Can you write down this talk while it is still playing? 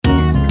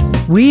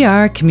We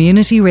are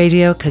Community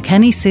Radio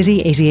Kilkenny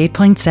City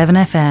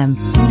 88.7 FM.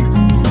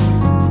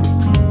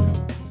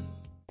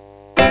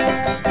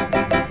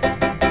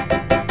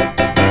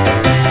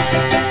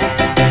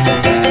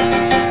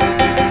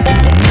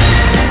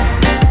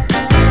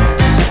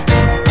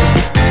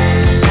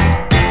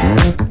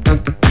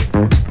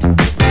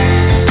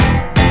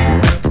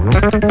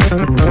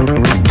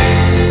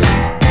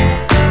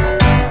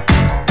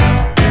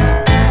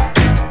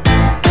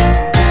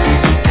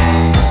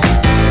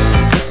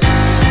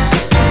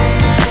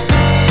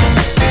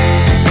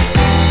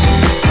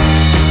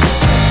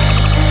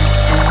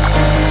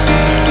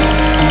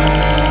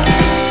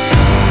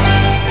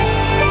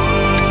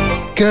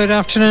 Good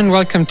afternoon,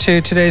 welcome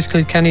to today's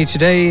Kilkenny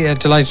Today.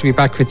 Delighted to be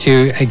back with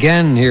you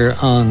again here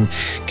on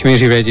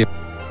Community Radio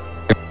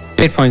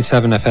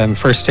 8.7 FM,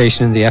 first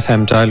station in the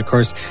FM dial, of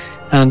course,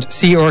 and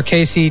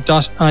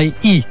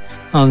clrkc.ie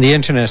on the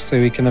internet, so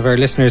we can have our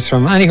listeners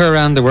from anywhere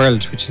around the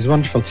world, which is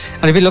wonderful.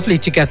 And it'd be lovely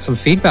to get some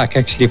feedback,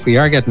 actually, if we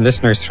are getting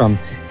listeners from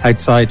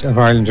outside of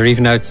Ireland or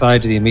even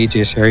outside of the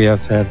immediate area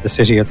of the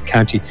city or the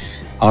county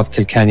of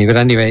Kilkenny. But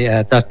anyway,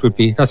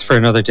 that's for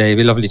another day. It'd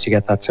be lovely to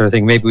get that sort of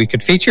thing. Maybe we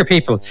could feature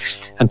people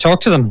and talk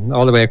to them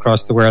all the way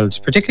across the world,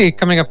 particularly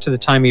coming up to the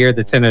time of year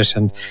that's in it,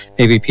 and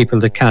maybe people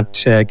that can't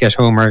get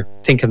home or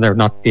thinking they're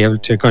going to be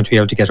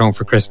able to get home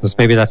for Christmas.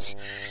 Maybe that's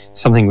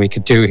something we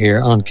could do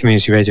here on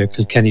Community Radio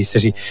Kilkenny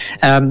City.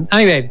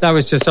 Anyway, that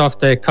was just off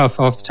the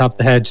cuff, off the top of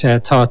the head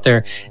thought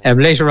there.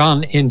 Later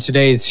on in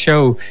today's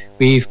show,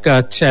 we've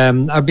got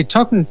I'll be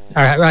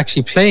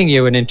playing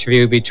you an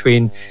interview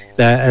between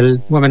a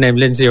woman named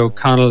Lindsay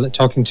O'Connor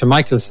talking to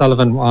Michael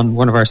Sullivan on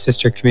one of our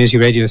sister community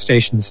radio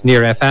stations,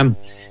 Near FM,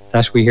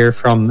 that we hear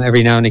from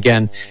every now and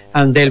again,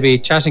 and they'll be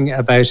chatting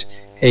about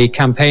a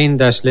campaign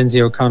that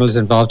Lindsay O'Connor is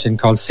involved in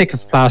called Sick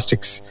of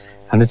Plastics,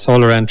 and it's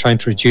all around trying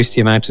to reduce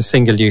the amount of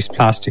single-use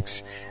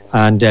plastics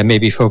and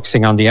maybe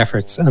focusing on the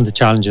efforts and the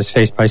challenges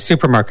faced by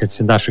supermarkets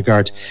in that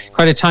regard.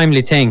 Quite a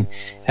timely thing,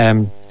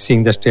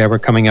 seeing that we're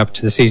coming up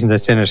to the season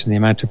that's in it and the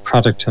amount of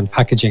product and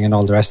packaging and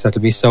all the rest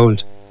that'll be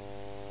sold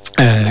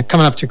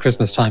coming up to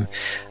Christmas time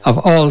of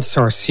all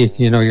sorts.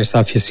 You know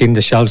yourself, you've seen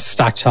the shelves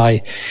stacked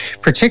high,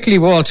 particularly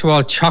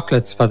wall-to-wall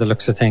chocolates by the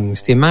looks of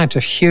things. The amount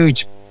of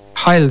huge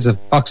piles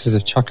of boxes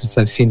of chocolates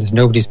I've seen is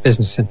nobody's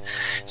business in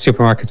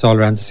supermarkets all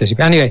around the city.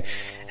 But anyway,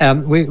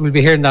 we'll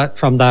be hearing that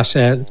from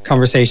that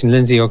conversation,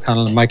 Lindsay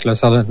O'Connor and Michael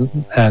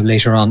O'Sullivan,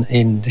 later on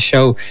in the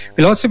show.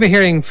 We'll also be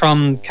hearing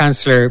from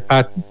Cllr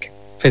Pat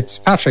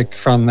Fitzpatrick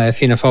from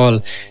Fianna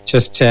Fáil,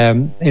 just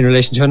in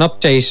relation to an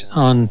update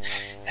on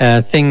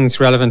things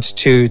relevant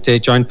to the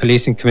Joint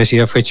Policing Committee,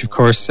 of which, of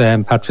course,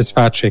 Pat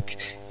Fitzpatrick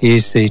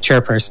is the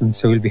chairperson,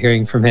 so we'll be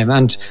hearing from him,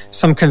 and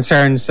some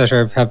concerns that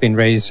have been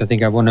raised, I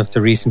think, at one of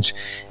the recent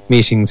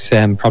meetings,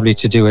 probably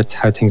to do with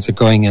how things are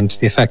going and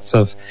the effects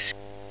of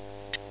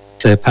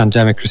the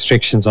pandemic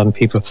restrictions on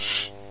people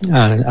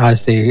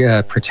as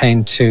they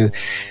pertain to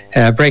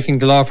breaking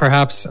the law,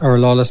 perhaps, or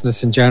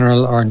lawlessness in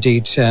general, or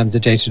indeed the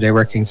day-to-day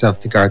workings of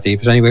the Gardaí.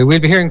 But anyway, we'll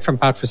be hearing from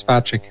Pat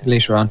Fitzpatrick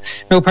later on.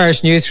 No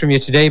parish news from you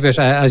today, but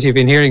as you've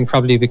been hearing,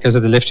 probably because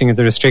of the lifting of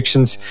the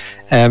restrictions,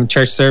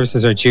 church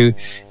services are due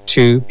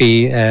to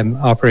be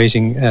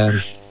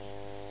operating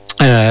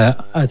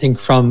I think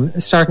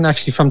starting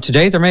from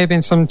today. There may have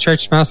been some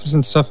church masses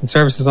and stuff and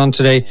services on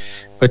today,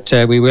 but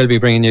we will be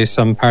bringing you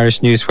some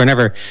parish news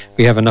whenever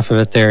we have enough of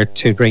it there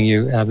to bring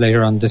you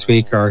later on this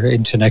week or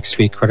into next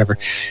week, whatever.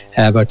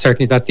 But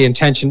certainly that the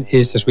intention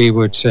is that we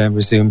would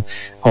resume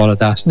all of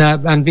that. Now,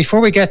 and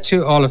before we get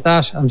to all of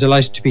that, I'm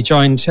delighted to be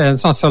joined.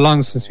 It's not so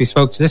long since we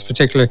spoke to this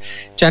particular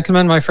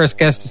gentleman. My first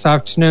guest this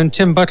afternoon,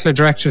 Tim Butler,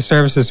 Director of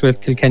Services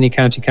with Kilkenny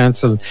County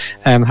Council.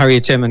 How are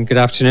you, Tim? And good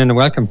afternoon and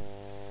welcome.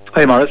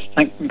 Hi, Maurice.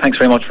 Thanks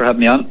very much for having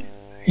me on.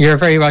 You're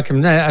very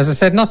welcome. As I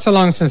said, not so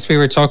long since we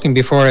were talking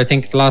before. I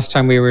think the last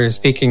time we were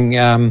speaking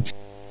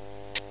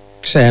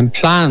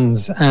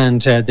plans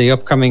and the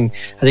upcoming,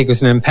 I think it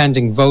was an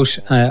impending vote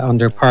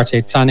under Part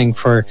 8 planning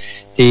for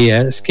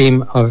the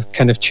scheme of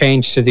kind of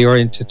change to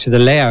the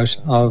layout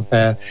of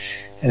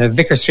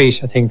Vicar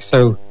Street, I think.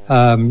 So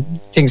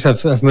things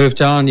have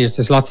moved on.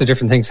 There's lots of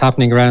different things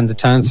happening around the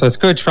town, so it's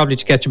good probably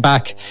to get you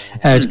back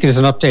to give us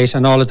an update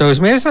on all of those.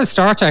 May as well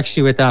start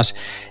actually with that.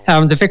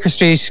 The Vicar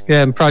Street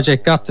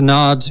project got the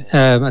nod.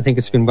 I think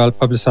it's been well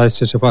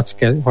publicised as to what's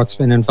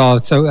been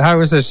involved. So how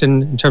is it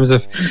in terms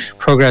of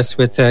progress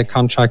with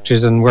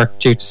contractors and work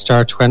due to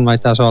start? When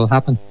might that all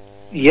happen?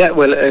 Yeah,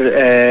 well,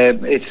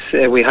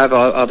 we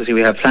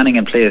have planning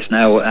in place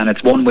now, and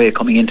it's one way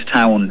coming into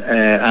town,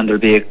 and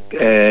there'll be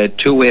a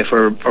two-way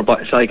for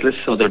cyclists,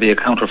 so there'll be a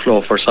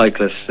counterflow for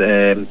cyclists,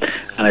 and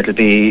it'll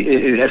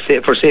be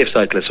for safe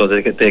cyclists, so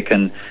they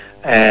can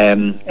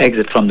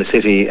exit from the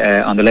city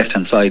on the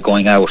left-hand side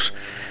going out,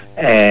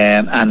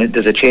 and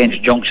there's a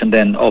change junction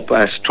then up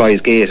at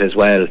Troy's Gate as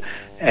well.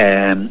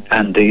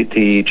 And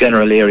the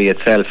general area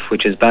itself,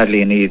 which is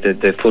badly in need,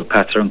 the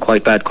footpaths are in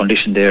quite bad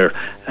condition there,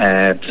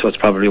 so it's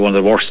probably one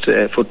of the worst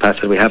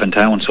footpaths that we have in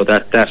town, so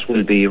that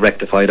will be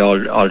rectified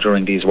all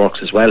during these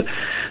works as well.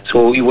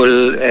 So we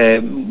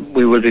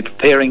will be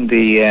preparing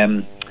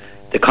the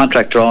the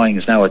contract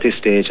drawings now at this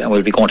stage, and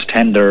we'll be going to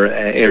tender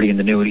early in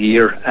the new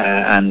year,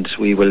 and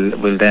we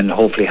will then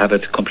hopefully have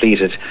it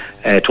completed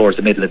towards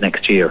the middle of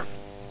next year.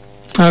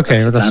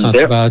 Okay, well, that's not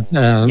too bad.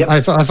 Yep.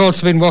 I've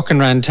also been walking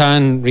around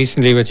town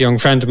recently with a young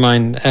friend of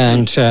mine,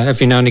 and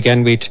every now and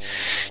again we'd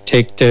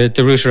take the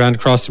route around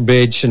across the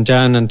bridge and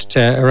down and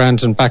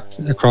around and back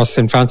across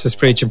St. Francis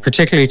Bridge, and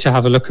particularly to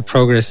have a look at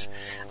progress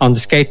on the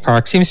skate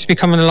park. Seems to be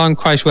coming along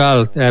quite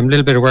well. A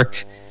little bit of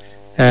work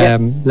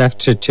left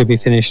to be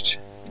finished.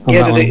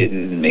 There's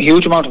a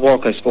huge amount of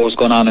work, I suppose,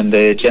 going on in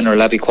the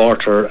General Abbey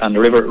Quarter and the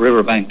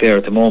river bank there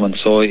at the moment.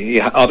 So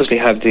you obviously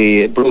have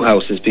the brew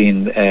houses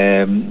being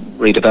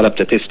redeveloped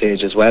at this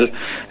stage as well,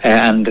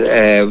 and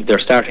they're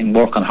starting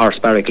work on Horse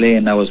Barrack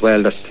Lane now as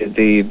well. That's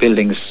the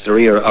buildings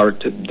rear or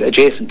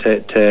adjacent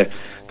to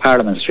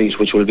Parliament Street,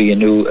 which will be a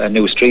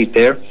new street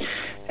there.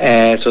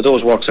 So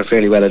those works are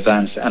fairly well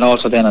advanced. And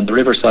also then on the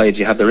riverside,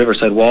 you have the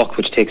Riverside Walk,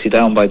 which takes you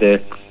down by the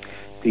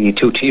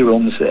two tea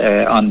rooms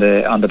on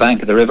the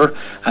bank of the river,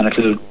 and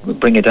it'll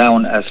bring you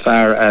down as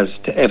far as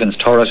to Evans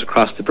Turret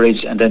across the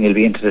bridge, and then you'll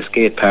be into the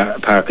skate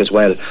park as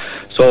well.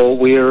 So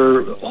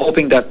we're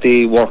hoping that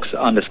the works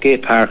on the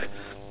skate park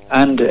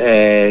and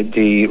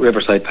the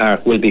Riverside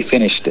Park will be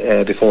finished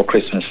before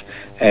Christmas,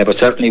 but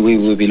certainly we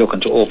will be looking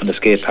to open the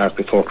skate park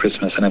before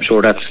Christmas, and I'm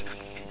sure that's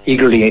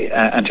eagerly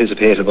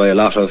anticipated by a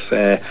lot of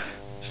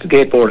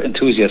skateboard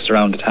enthusiasts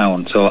around the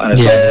town. So, and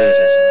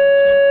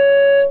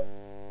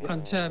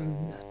And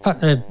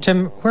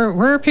Tim,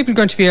 where are people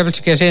going to be able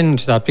to get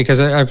into that? Because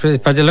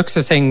by the looks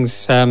of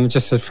things,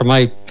 just from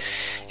my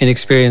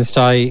inexperienced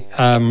eye,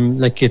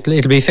 like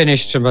it'll be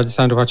finished, and by the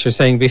sound of what you're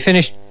saying, be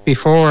finished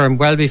before and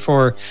well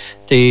before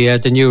the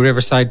new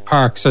Riverside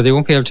Park, so they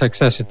won't be able to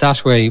access it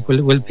that way.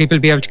 Will people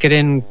be able to get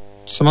in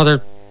some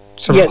other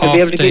sort of they'll be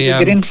able to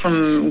get in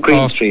from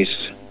Green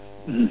Street.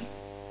 Mm-hmm.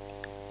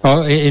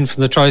 Oh, in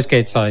from the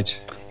Troysgate side.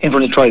 In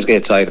from the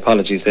Troysgate side,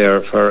 apologies there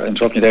for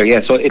interrupting there.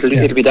 Yeah, so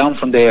it'll be down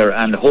from there,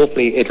 and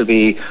hopefully it'll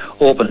be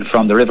open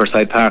from the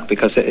Riverside Park,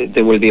 because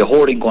there will be a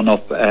hoarding going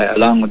up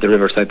along with the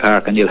Riverside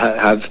Park, and you'll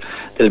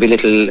there'll be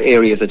little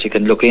areas that you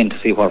can look in to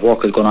see what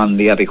work is going on in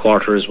the Abbey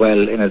Quarter as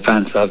well, in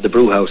advance of the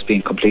brew house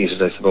being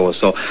completed, I suppose.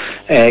 So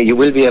you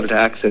will be able to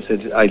access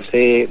it. I'd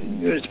say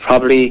it's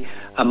probably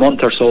a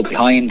month or so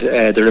behind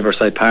the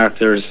Riverside Park.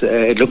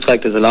 It looks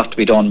like there's a lot to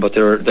be done, but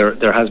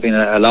there has been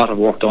a lot of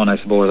work done, I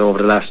suppose, over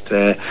the last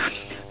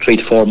 3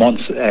 to 4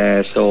 months,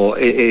 so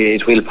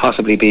it will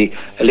possibly be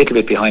a little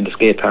bit behind the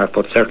skate park,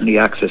 but certainly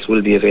access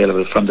will be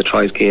available from the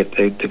Troysgate,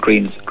 the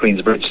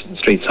Queensbridge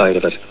Street side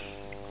of it.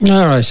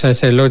 All right, I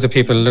say loads of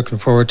people are looking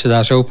forward to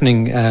that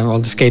opening. All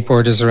the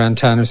skateboarders around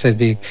town will say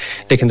be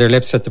licking their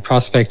lips at the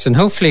prospects, and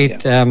hopefully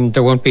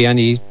there won't be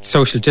any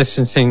social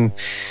distancing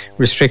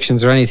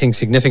restrictions or anything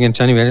significant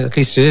anyway. At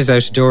least it is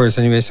outdoors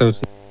anyway, so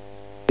it's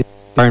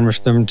fine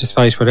with them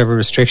despite whatever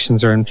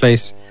restrictions are in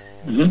place.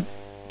 Mm-hmm.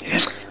 Yeah.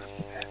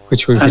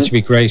 Which would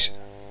be great.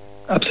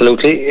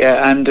 Absolutely,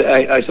 and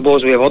I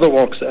suppose we have other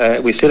works.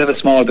 We still have a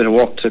small bit of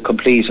work to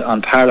complete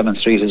on Parliament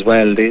Street as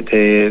well.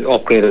 The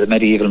upgrade of the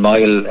medieval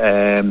mile,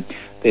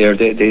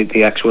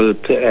 the actual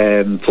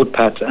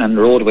footpath and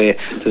roadway.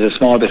 There's a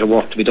small bit of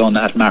work to be done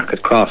at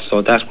Market Cross,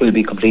 so that will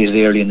be completed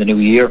early in the new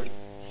year.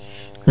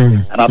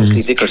 And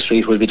obviously Vicar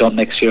Street will be done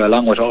next year,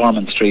 along with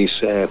Ormonde Street,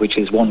 which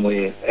is one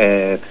way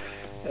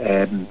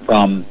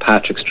from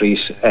Patrick Street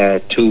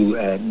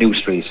to New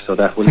Street. So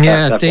that will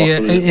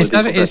is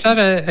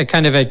that a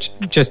kind of a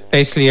just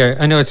basically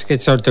I know it's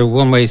sort of the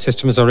one-way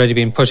system has already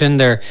been put in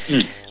there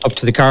up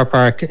to the car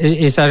park.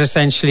 Is that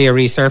essentially a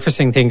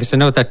resurfacing thing? Because I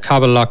know that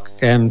cobble lock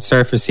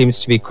surface seems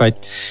to be quite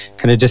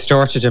kind of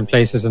distorted in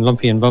places and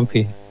lumpy and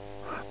bumpy.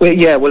 Well,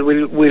 yeah,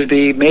 we'll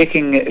be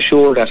making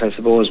sure that, I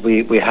suppose,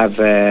 we have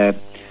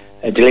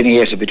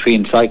delineated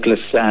between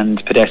cyclists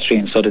and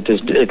pedestrians, so that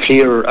there's as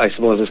clear as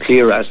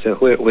to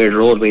where the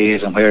roadway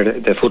is and where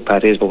the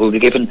footpath is. But we'll be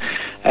given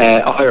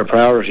a higher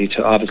priority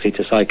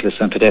to cyclists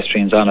and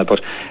pedestrians on it.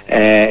 But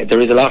there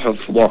is a lot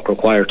of work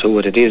required to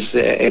it. It is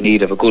in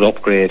need of a good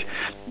upgrade,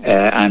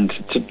 and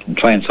to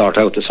try and sort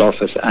out the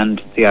surface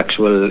and the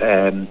actual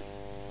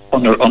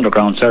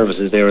underground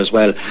services there as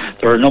well.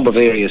 There are a number of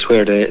areas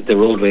where the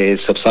roadway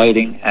is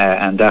subsiding,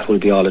 and that will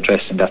be all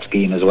addressed in that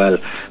scheme as well.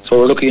 So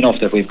we're lucky enough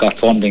that we've got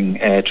funding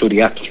through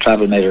the active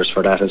travel measures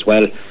for that as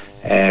well,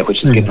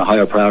 which is given a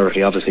higher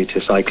priority obviously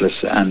to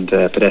cyclists and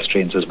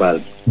pedestrians as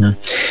well.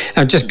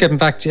 And just getting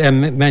back to I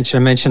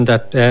mentioned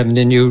that the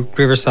new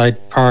Riverside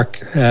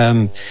Park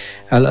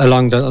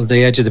along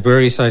the edge of the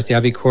brewery site, the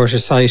Abbey Quarter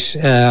site,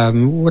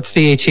 what's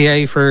the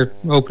ETA for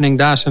opening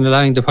that and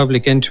allowing the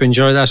public in to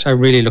enjoy that? I'm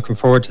really looking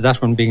forward to that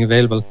one being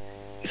available.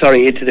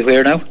 Sorry, into the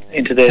where now?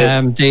 Into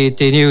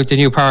the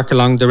new park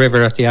along the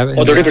river at the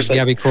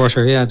Abbey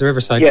Quarter, the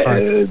Riverside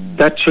Park.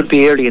 That should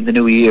be early in the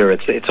new year.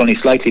 It's only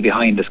slightly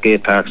behind the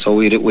skate park, so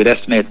we'd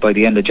estimate by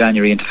the end of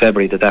January into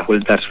February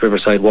that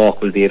Riverside Walk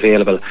will be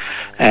available.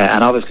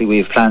 And obviously we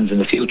have plans in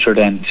the future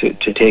then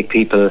to take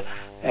people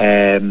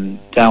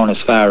down as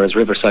far as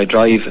Riverside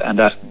Drive and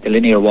the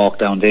linear walk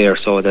down there,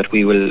 so that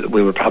we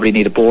will probably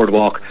need a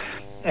boardwalk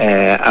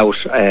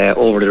out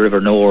over the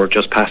River Nore,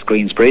 just past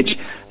Greens Bridge.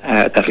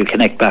 That will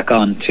connect back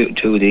on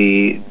to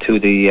the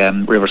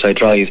Riverside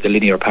Drive, the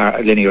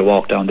linear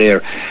walk down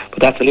there. But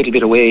that's a little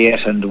bit away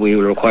yet, and we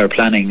will require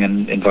planning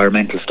and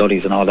environmental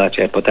studies and all that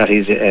yet. But that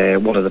is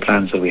one of the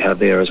plans that we have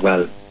there as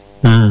well.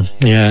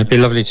 Yeah, it'd be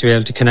lovely to be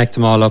able to connect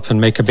them all up and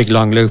make a big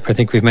long loop. I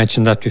think we've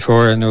mentioned that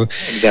before. I know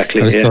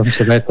exactly. I was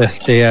talking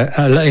about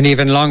an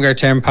even longer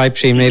term pipe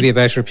dream, maybe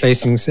about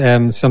replacing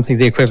something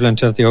the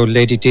equivalent of the old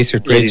Lady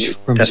Desert Bridge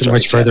from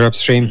much further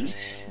upstream.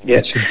 Yeah,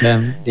 it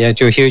should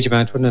do a huge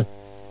amount, wouldn't it?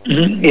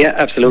 Mm-hmm. Yeah,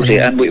 absolutely.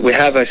 And we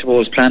have, I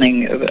suppose,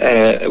 planning.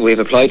 We've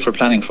applied for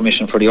planning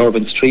permission for the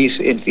urban street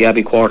into the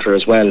Abbey Quarter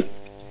as well,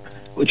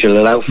 which will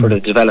allow for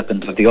the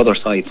development of the other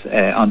sites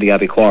on the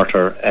Abbey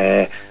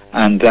Quarter.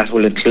 And that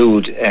will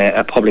include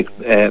the public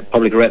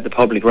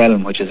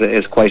realm, which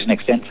is quite an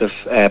extensive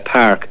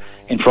park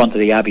in front of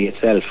the Abbey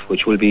itself,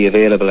 which will be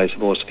available, I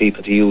suppose, to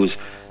people to use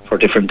for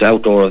different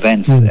outdoor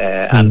events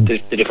and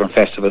the different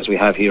festivals we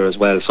have here as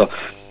well. So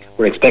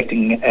we're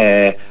expecting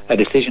a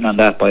decision on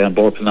that by An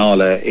Bord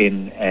Pleanála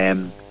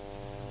in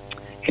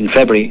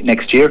February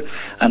next year.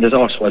 And there's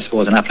also, I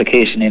suppose, an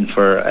application in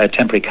for a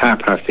temporary car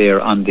park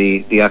there on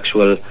the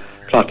actual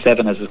Plot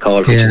 7, as it's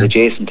called, which is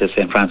adjacent to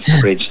St.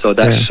 Francis Bridge. So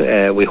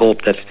that we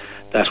hope that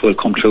will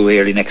come through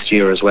early next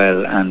year as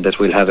well, and that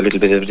we'll have a little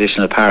bit of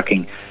additional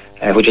parking,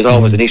 which is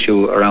always an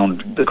issue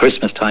around the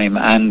Christmas time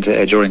and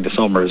during the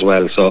summer as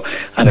well. So,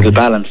 and it'll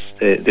balance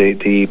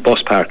the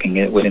bus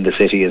parking within the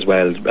city as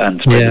well, and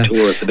spread the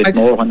tourists a bit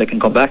more when they can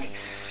come back.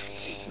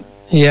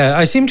 Yeah,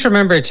 I seem to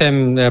remember,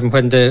 Tim,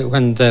 when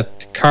the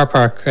car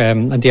park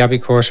at the Abbey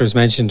Quarter was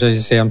mentioned, as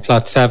you say, on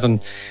Plot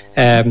 7,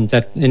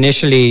 that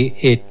initially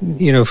it,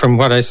 from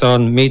what I saw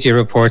in media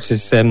reports,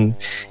 is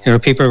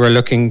people were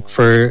looking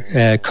for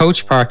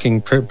coach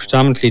parking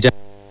predominantly down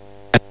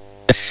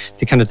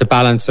the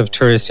balance of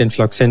tourist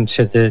influx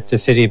into the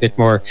city a bit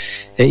more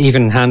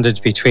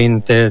even-handed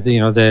between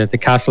the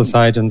castle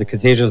side and the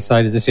cathedral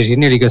side of the city. It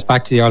nearly goes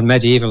back to the old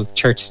medieval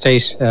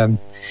church-state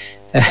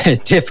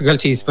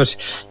difficulties,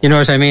 but you know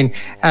what I mean.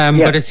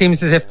 But it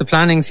seems as if the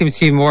planning seems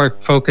to be more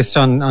focused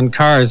on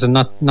cars and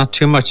not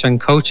too much on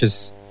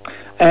coaches.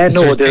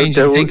 No, there's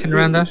thinking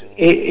around that.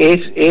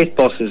 Eight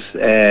buses,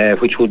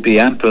 which would be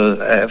ample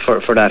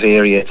for that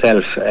area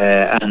itself,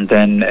 and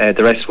then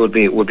the rest would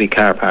be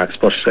car parks.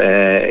 But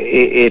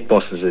 8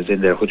 buses is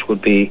in there, which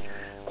would be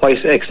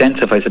quite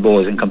extensive, I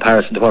suppose, in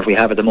comparison to what we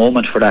have at the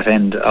moment for that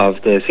end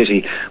of the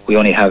city. We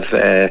only have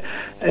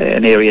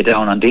an area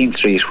down on Dean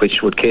Street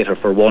which would cater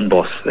for one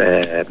bus,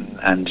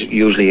 and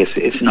usually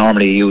it's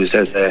normally used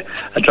as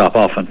a drop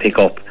off and pick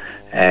up,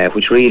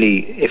 which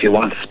really, if you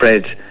want to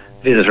spread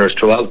visitors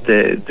throughout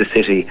the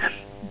city,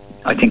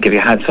 I think if you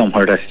had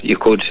somewhere that you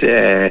could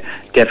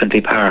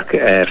definitely park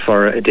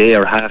for a day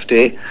or half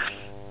day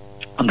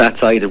on that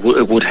side, it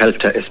would help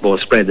to, I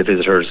suppose, spread the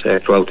visitors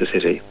throughout the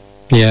city.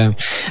 Yeah,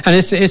 and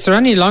is there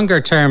any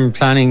longer term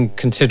planning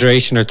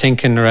consideration or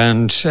thinking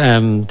around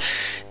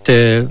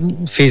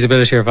the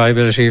feasibility or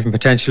viability of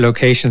potential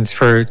locations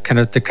for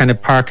the kind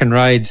of park and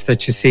rides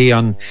that you see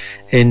in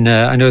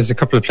I know there's a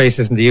couple of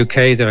places in the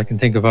UK that I can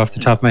think of off the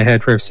top of my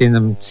head where I've seen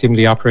them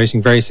seemingly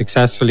operating very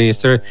successfully.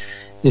 Is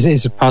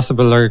it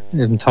possible, or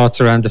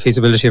thoughts around the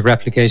feasibility of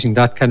replicating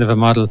that kind of a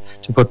model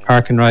to put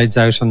park and rides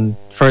out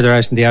further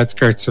out in the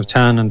outskirts of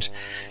town and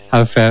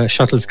have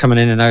shuttles coming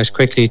in and out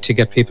quickly to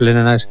get people in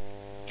and out?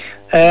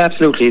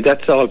 Absolutely,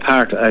 that's all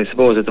part. I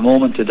suppose at the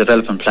moment the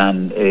development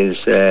plan is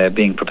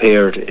being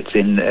prepared. It's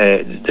in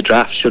the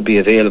draft should be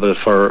available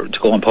to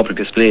go on public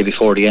display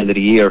before the end of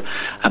the year,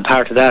 and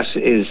part of that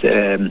is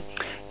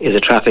a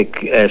traffic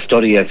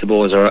study, I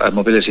suppose, or a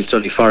mobility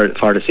study for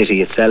the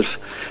city itself,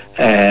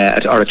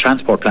 or a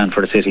transport plan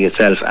for the city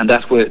itself, and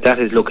that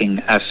is looking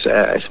at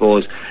I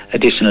suppose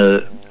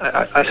additional,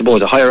 I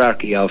suppose, a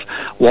hierarchy of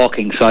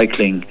walking,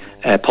 cycling,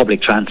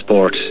 public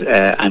transport,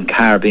 and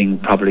car being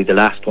probably the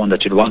last one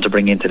that you'd want to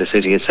bring into the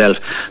city itself.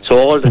 So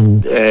all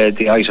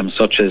the items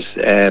such as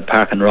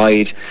park and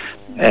ride,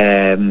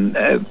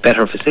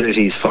 better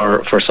facilities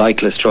for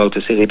cyclists throughout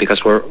the city,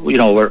 because we're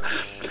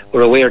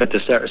aware that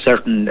there's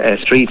certain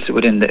streets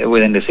within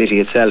the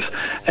city itself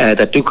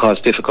that do cause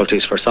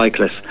difficulties for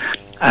cyclists.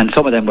 And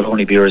some of them will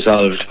only be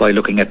resolved by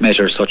looking at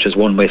measures such as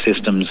one-way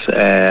systems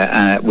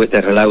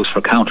that allows for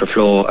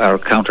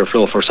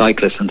counterflow for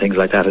cyclists and things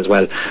like that as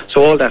well.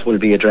 So all that will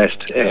be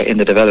addressed in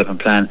the development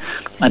plan,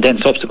 and then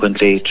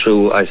subsequently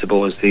through, I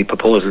suppose, the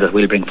proposal that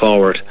we'll bring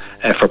forward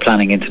for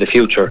planning into the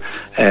future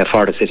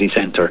for the city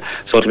centre.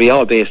 So it'll be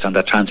all based on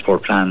that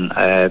transport plan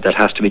that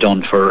has to be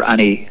done for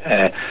any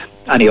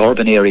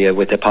urban area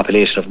with a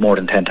population of more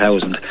than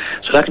 10,000.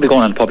 So that will be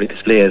going on public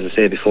display, as I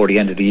say, before the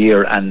end of the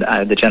year, and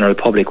the general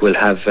public will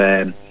have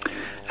an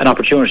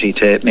opportunity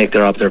to make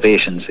their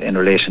observations in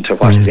relation to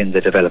what is in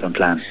the development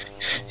plan.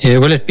 Yeah,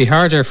 will it be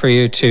harder for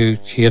you to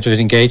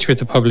engage with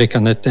the public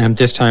on it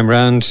this time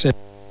round?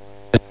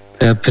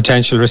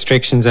 potential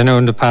restrictions. I know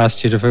in the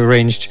past you'd have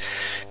arranged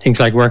things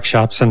like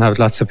workshops and have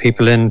lots of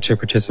people in to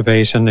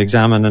participate and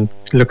examine and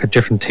look at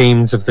different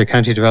themes of the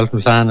county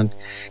development plan and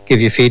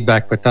give you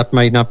feedback, but that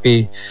might not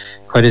be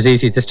quite as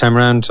easy this time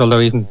around,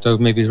 even though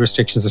maybe the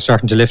restrictions are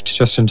starting to lift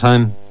just in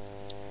time.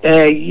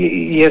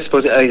 Yes,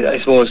 but I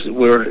suppose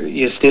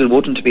you still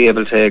wouldn't be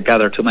able to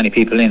gather too many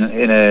people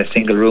in a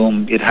single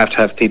room. You'd have to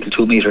have people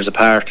 2 metres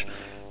apart,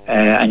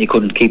 and you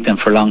couldn't keep them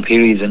for long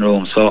periods in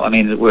rooms. So, I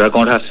mean, we're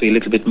going to have to be a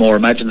little bit more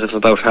imaginative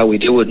about how we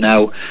do it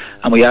now,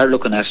 and we are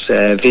looking at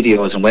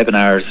videos and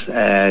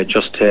webinars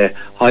just to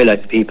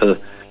highlight to people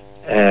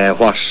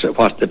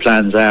what the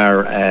plans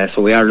are.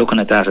 So we are looking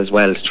at that as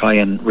well to try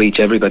and reach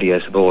everybody,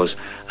 I suppose,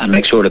 and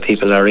make sure that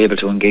people are able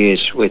to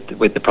engage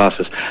with the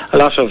process. A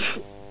lot of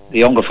the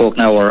younger folk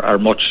now are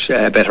much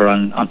better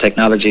on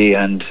technology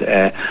and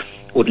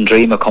wouldn't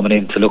dream of coming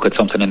in to look at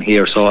something in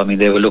here. So, I mean,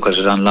 they will look at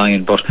it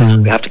online, but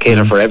we have to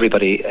cater for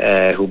everybody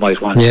who might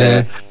want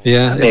to.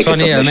 Yeah, it's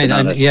funny. I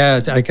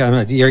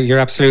mean, you're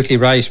absolutely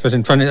right. But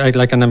in front of,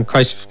 and I'm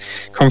quite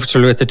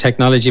comfortable with the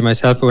technology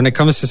myself. But when it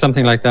comes to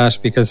something like that,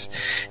 because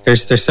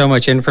there's so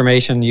much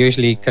information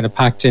usually kind of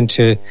packed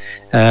into,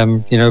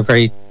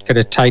 very kind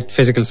of tight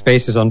physical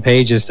spaces on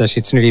pages, that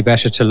it's nearly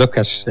better to look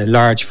at a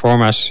large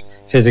format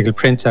physical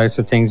printouts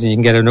of things, and you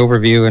can get an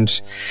overview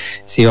and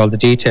see all the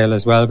detail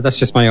as well. But that's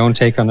just my own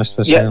take on it.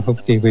 But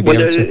hopefully we'll be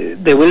able to.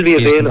 They will be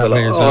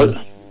available.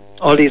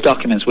 All these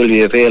documents will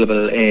be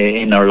available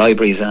in our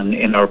libraries and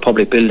in our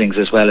public buildings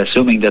as well,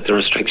 assuming that the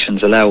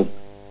restrictions allow.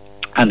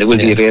 And they will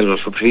be available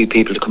for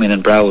people to come in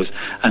and browse.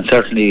 And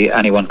certainly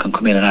anyone can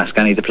come in and ask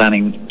the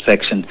planning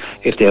section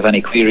if they have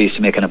any queries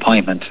to make an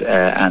appointment,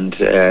 and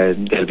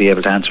they'll be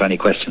able to answer any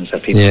questions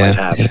that people might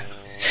have. Yeah.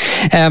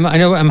 I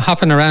know I'm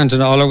hopping around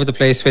and all over the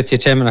place with you,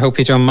 Tim, and I hope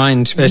you don't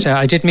mind. But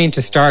I did mean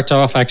to start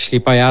off actually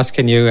by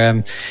asking you,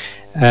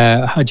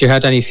 had you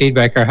had any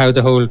feedback or how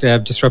the whole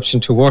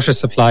disruption to water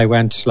supply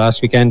went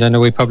last weekend? I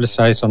know we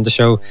publicised on the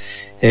show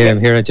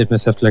here. I did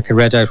myself I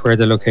read out where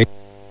the location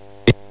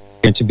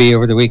to be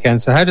over the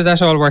weekend. So how did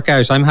that all work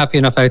out? I'm happy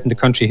enough out in the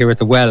country here at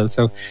the well,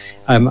 so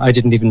I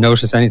didn't even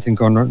notice anything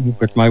going on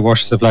with my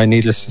water supply,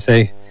 needless to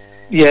say.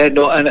 Yeah,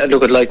 no, and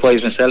look,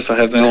 likewise myself, I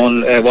have my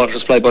own water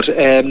supply, but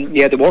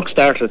the work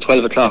started at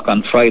 12 o'clock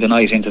on Friday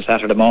night into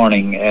Saturday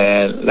morning,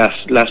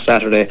 last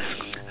Saturday,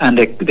 and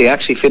they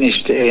actually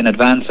finished in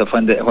advance of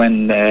when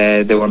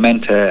they were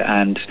meant to,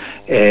 and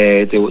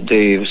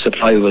the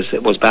supply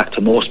was back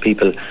to most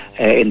people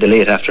in the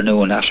late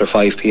afternoon after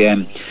 5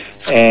 p.m.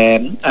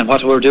 And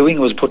what we were doing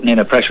was putting in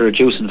a pressure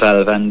reducing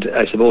valve, and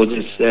I suppose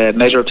it's a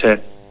measure to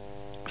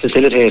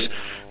facilitate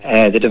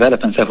the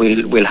developments that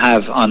we'll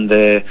have on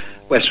the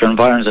western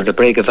environs of the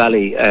Brega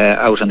Valley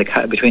out on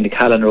between the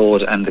Callan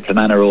Road and the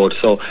Kilmanagh Road.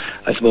 So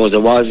I suppose there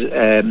was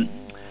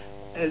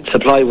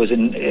supply was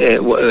in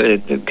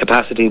the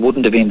capacity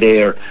wouldn't have been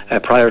there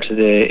prior to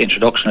the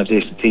introduction of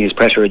these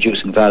pressure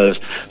reducing valves.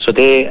 So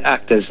they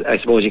act as, I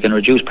suppose, you can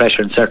reduce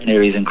pressure in certain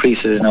areas,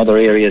 increase it in other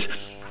areas,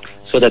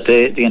 so that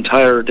the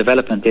entire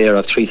development there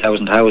of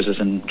 3,000 houses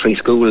and 3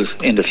 schools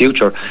in the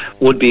future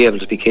would be able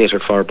to be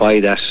catered for by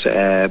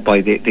that by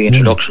the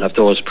introduction of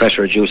those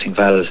pressure reducing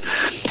valves.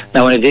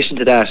 Now, in addition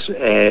to that,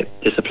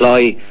 the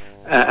supply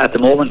at the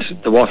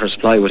moment, the water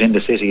supply within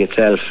the city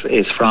itself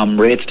is from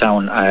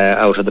Raidstown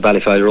out of the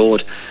Ballyfile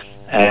Road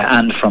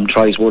and from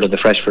Troyswood of the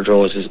Freshford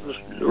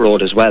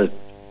Road as well.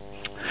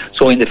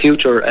 So in the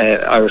future,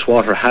 Irish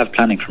Water have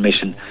planning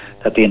permission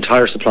that the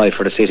entire supply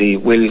for the city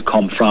will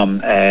come from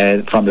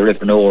the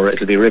River Nore.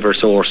 It'll be river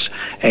source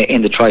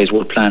in the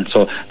Troyswood plant.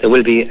 So there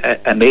will be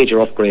a major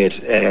upgrade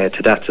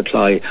to that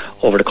supply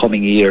over the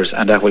coming years,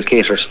 and that will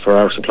cater for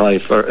our supply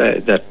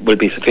that will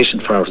be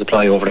sufficient for our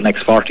supply over the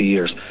next 40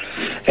 years.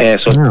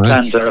 The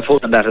plans are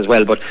afoot on that as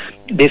well. But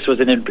this was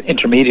an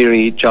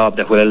intermediary job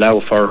that will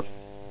allow for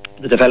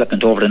the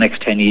development over the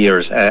next 10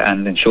 years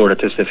and ensure that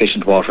there's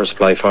sufficient water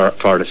supply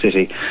for the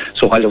city.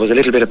 So while there was a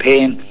little bit of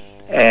pain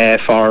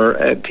for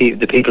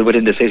the people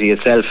within the city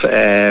itself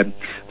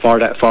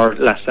for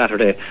last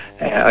Saturday,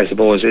 I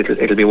suppose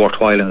it'll be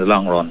worthwhile in the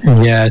long run.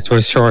 Yeah, it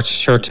was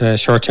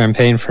short-term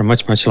pain for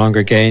much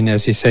longer gain,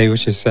 as you say,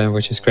 which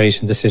is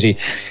great. And the city,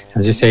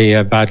 as you say,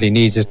 badly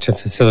needs it to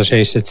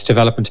facilitate its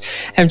development.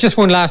 And just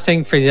one last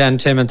thing for you then,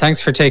 Tim, and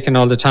thanks for taking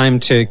all the time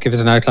to give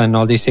us an outline on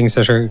all these things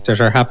that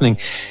are happening.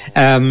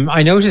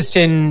 I noticed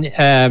you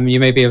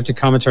may be able to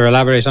comment or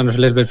elaborate on it a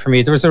little bit for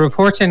me. There was a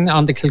report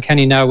on the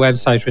Kilkenny Now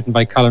website written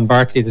by Colin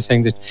Bartley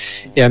saying that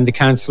the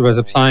council was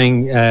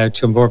applying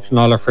to Bord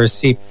Pleanála for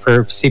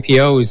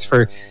CPOs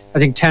for, I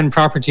think, 10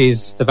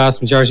 properties, the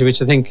vast majority of which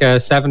I think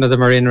 7 of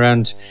them are in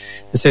around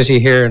the city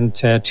here, and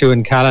 2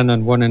 in Callan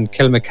and 1 in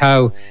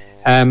Kilmacow.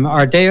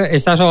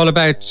 Is that all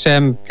about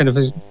kind of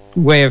a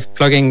way of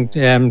plugging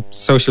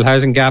social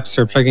housing gaps,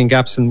 or plugging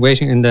gaps in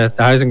waiting in the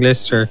housing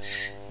list, or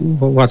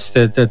what's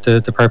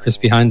the purpose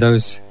behind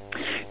those?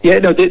 Yeah,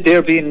 no,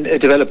 they're being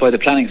developed by the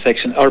planning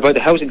section or by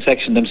the housing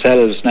section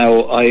themselves.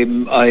 Now,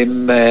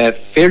 I'm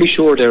fairly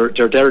sure they're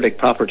derelict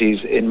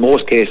properties in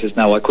most cases.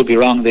 Now, I could be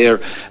wrong there,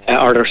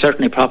 or there are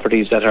certainly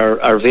properties that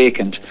are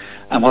vacant.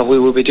 And what we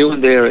will be doing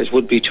there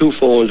would be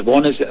twofold.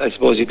 One is, I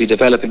suppose, you'd be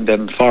developing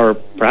them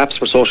perhaps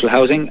for social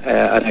housing,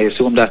 and I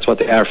assume that's what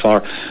they are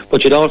for.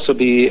 But you'd also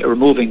be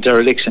removing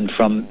dereliction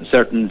from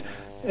certain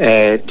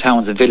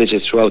towns and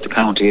villages throughout the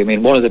county. I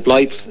mean, one of the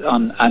blights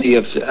on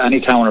any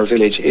town or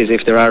village is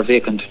if there are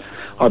vacant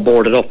or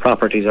boarded up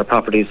properties, or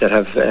properties that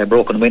have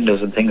broken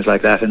windows and things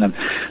like that in them.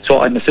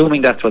 So I'm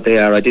assuming that's what they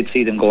are. I did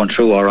see them going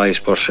through all right,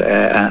 but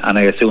and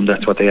I assume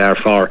that's what they are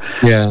for.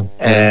 Yeah.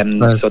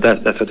 So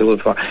that's what they were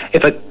for.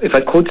 If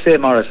I could say,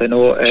 Maurice, I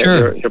know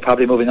sure. you're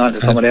probably moving on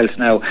to someone else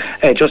now.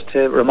 Just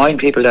to remind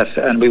people that,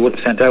 and we would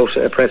have sent out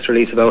a press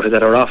release about it,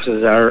 that our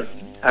offices are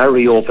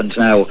reopened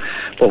now,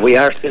 but we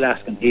are still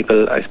asking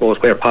people, I suppose,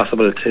 where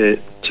possible,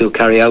 to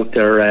carry out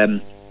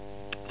their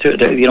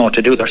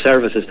to do their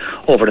services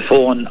over the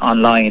phone,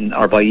 online,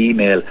 or by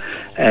email.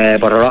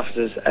 But our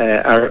offices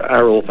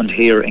are opened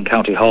here in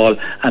County Hall,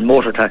 and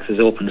motor tax is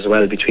open as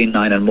well between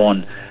 9 and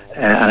 1.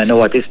 And I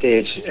know at this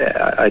stage,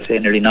 I'd say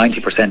nearly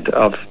 90%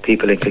 of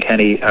people in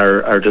Kilkenny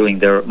are doing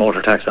their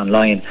motor tax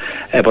online.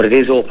 But it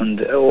is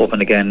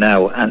open again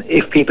now. And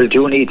if people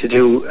do need to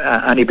do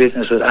any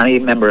business with any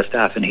member of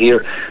staff in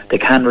here, they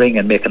can ring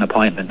and make an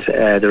appointment.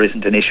 There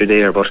isn't an issue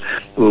there, but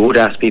we would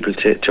ask people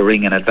to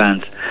ring in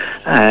advance.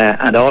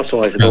 And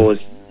also, I suppose,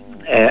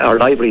 our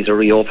libraries are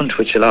reopened,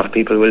 which a lot of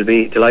people will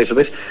be delighted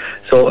with.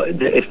 So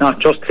it's not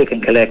just click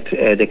and collect.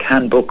 They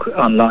can book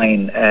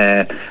online,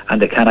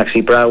 and they can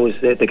actually browse.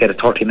 They get a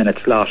 30-minute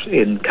slot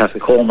in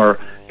Castlecomer,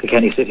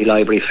 Kilkenny City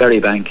Library,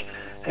 Ferrybank,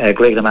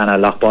 Graignamanagh,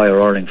 Lochboy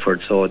or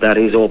Urlingford. So that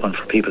is open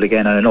for people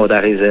again, and I know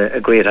that is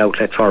a great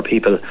outlet for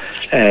people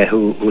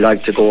who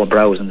like to go and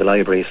browse in the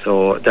library.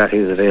 So that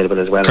is available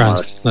as well.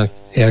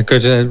 Yeah,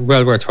 good.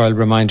 Well worthwhile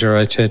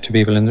reminder to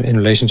people in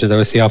relation to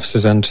those, the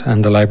offices and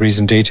the libraries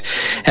indeed.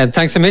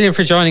 Thanks a million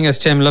for joining us,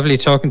 Tim. Lovely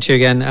talking to you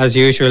again. As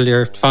usual,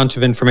 you're a font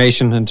of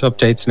information and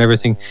updates and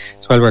everything.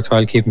 It's well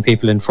worthwhile keeping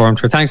people informed.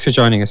 So thanks for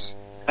joining us.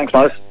 Thanks,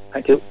 Maurice.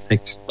 Thank you.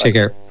 Thanks. Take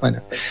care. Bye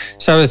now.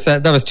 So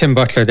that was Tim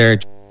Butler there,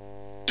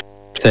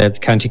 the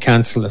County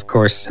Council, of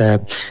course.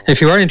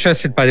 If you are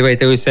interested, by the way,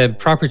 those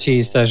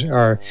properties that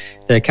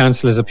the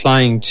council is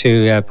applying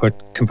to put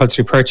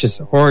compulsory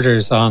purchase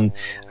orders on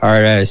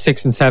are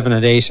 6 and 7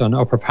 and 8 on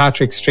Upper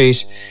Patrick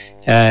Street,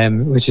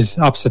 which is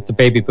opposite the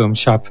Baby Boom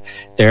shop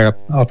there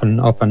up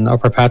on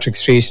Upper Patrick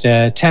Street.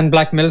 10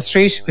 Black Mill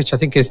Street, which I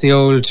think is the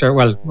old,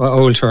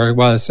 or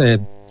was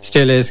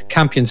still is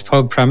Campion's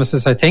Pub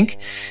premises, I think,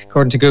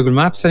 according to Google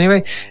Maps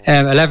anyway.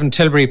 11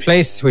 Tilbury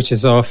Place, which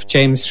is off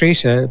James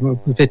Street, a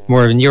bit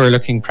more of a newer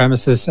looking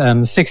premises.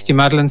 60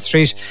 Madeline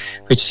Street,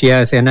 which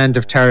has an end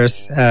of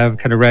terrace,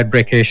 kind of red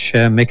brickish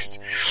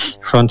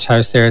mixed front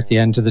house there at the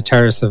end of the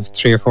terrace of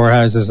 3 or 4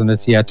 houses, and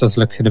it does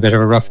look in a bit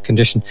of a rough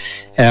condition.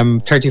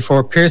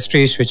 34 Pearse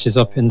Street, which is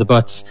up in the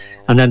Butts,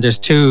 and then there's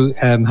two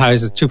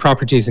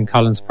properties in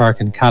Collins Park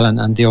in Callan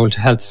and the Old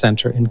Health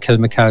Centre in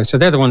Kilmacow. So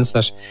they're the ones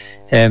that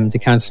the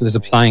council is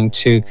applying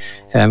to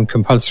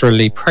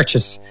compulsorily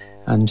purchase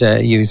and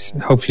use,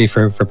 hopefully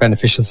for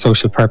beneficial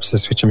social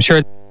purposes, which I'm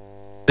sure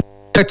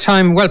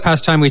well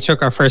past time we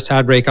took our first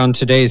ad break on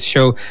today's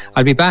show.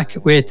 I'll be back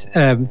with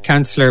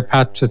Cllr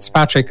Pat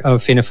Fitzpatrick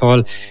of Fianna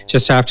Fáil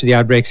just after the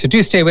ad break, so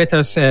do stay with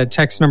us.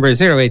 Text number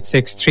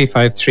 086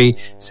 353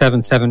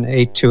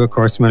 7782, of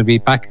course, and we'll be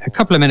back a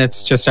couple of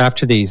minutes just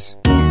after these.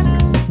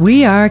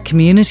 We are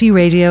Community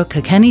Radio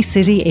Kilkenny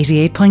City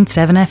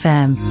 88.7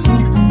 FM.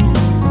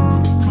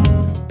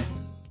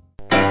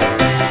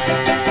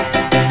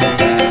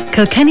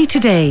 Kilkenny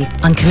Today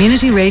on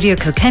Community Radio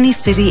Kilkenny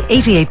City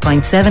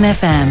 88.7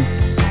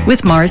 FM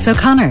with Maurice O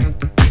Connor.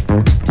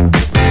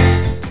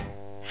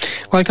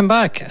 Welcome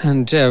back,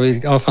 and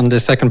we're off on the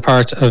second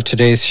part of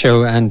today's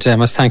show, and I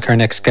must thank our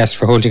next guest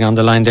for holding on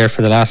the line there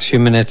for the last few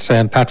minutes.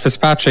 Pat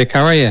Fitzpatrick,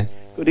 how are you?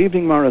 Good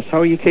evening, Maurice. How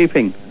are you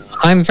keeping?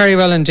 I'm very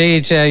well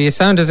indeed. You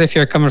sound as if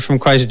you're coming from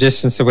quite a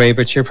distance away,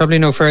 but you're probably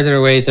no further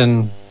away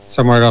than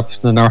somewhere up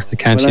in the north of the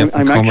county. Well,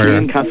 I'm actually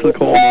in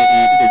Castlecomer,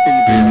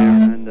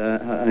 and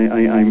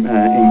I'm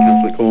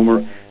in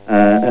Castlecomer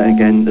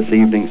again this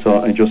evening,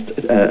 so I just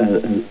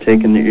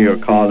taken your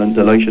call and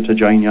delighted to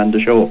join you on the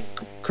show.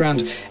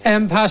 Grand.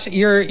 Pat,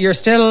 you're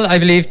still, I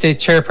believe, the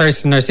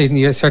chairperson, or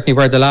you certainly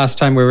were the last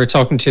time we were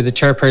talking to the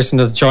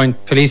chairperson of the Joint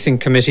Policing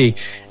Committee.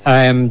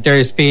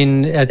 There's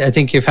been, I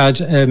think you've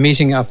had a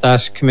meeting of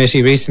that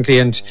committee recently,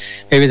 and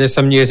maybe there's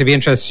some news. I'd be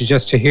interested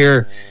just to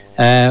hear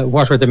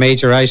what were the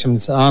major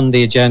items on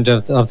the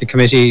agenda of the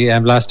committee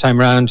last time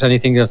round.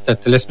 Anything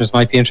that the listeners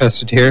might be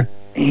interested to hear?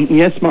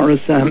 Yes,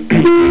 Maurice.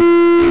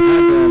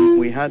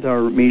 We had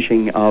our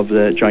meeting of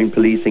the Joint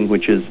Policing,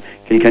 which is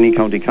Kilkenny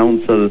County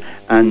Council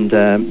and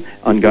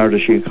on Garda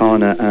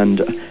Síochána, and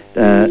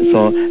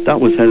so that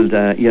was held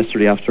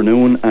yesterday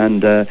afternoon,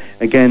 and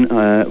again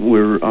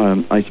we're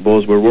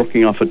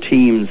working off of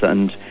Teams,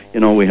 and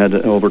we had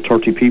over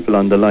 30 people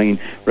on the line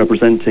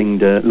representing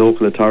the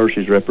local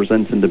authorities,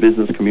 representing the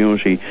business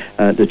community,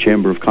 the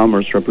Chamber of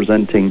Commerce,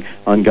 representing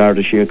An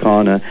Garda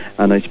Síochána,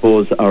 and I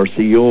suppose our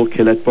CEO,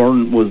 Cllr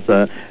Byrne, was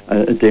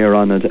there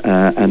on it,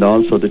 and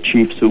also the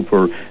Chief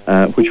Super,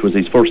 which was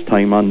his first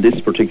time on this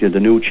particular, the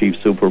new Chief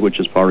Super, which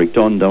is Pádraig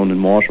Dunn down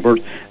in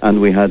Waterford, and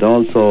we had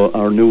also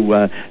our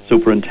new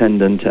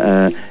Superintendent,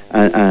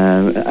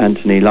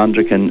 Anthony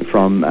Landrican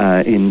from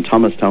in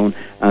Thomastown,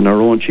 and our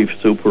own Chief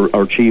Super,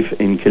 our Chief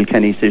in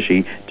Kilkenny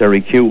City,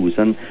 Derek Hughes.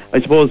 And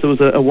I suppose there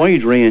was a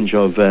wide range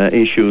of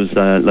issues,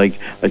 like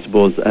I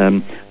suppose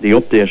the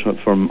update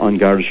from An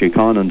Garda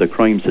Síochána and the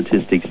crime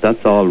statistics.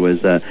 That's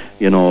always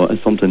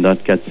something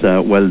that gets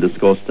well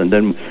discussed. And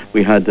then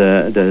we had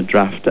the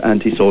draft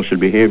antisocial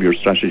behaviour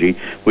strategy,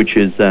 which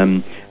is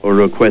a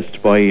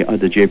request by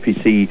the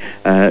JPC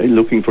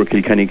looking for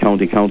Kilkenny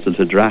County Council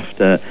to draft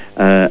to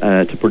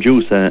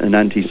produce an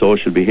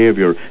antisocial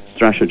behaviour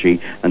strategy,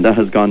 and that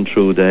has gone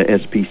through the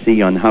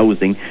SPC on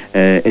housing.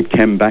 It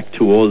came back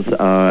to us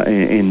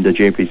in the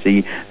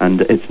JPC,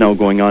 and it's now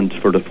going on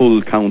for the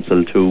full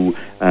council to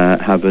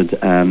have it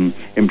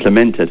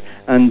implemented.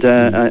 And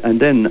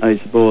then I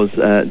suppose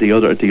the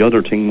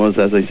other thing was,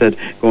 as I said,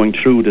 going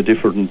through the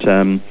different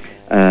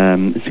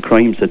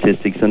crime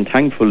statistics, and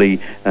thankfully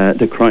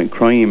the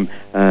crime,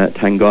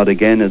 thank God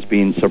again, has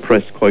been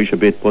suppressed quite a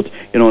bit. But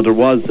there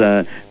was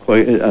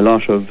quite a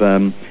lot of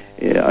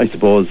I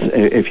suppose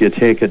if you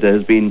take it, there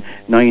has been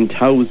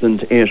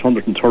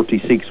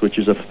 9,836, which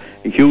is a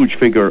huge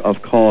figure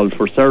of call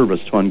for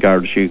service to An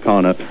Garda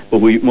Síochána. But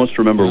we must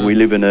remember we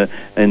live in a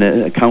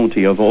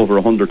county of over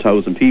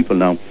 100,000 people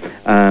now,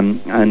 and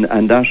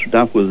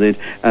that was it.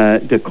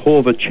 The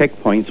COVID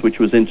checkpoints, which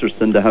was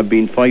interesting, there have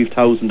been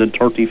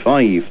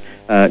 5,035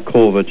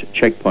 COVID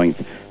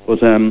checkpoints.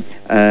 But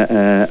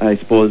I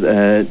suppose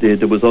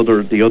there was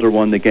the other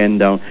one again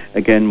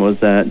was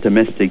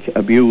domestic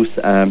abuse.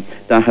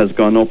 That has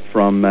gone up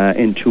from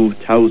in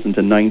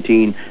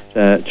 2019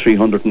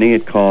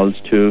 308 calls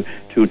to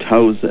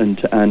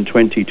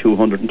 2020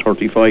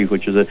 235,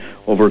 which is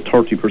over a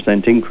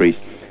 30% increase.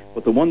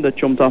 But the one that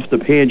jumped off the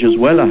page as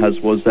well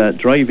was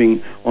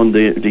driving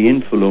under the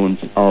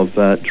influence of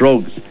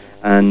drugs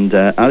and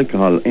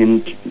alcohol.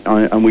 And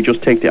we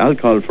just take the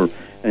alcohol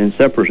in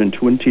separate. In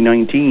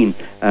 2019,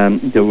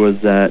 there was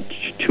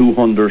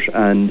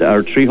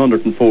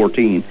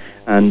 314,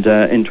 and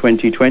in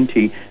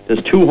 2020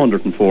 there's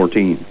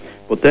 214.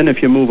 But then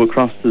if you move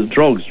across to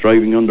drugs,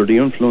 driving under the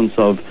influence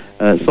of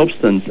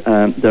substance,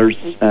 there's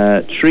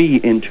 3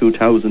 in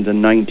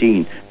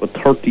 2019, but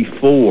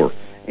 34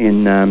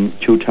 in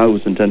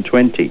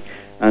 2020.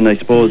 And I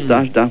suppose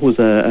that was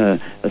a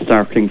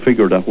startling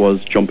figure that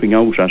was jumping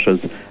out at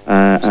us,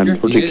 and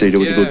particularly there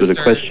was a good bit of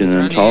question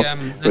and talk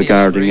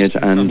regarding it.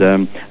 And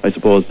I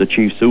suppose the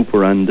Chief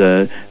Super and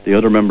the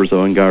other members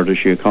of An Garda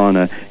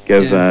Síochána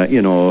gave the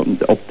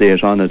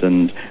update on it,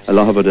 and a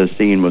lot of it is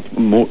seen with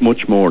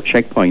much more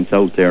checkpoints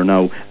out there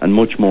now, and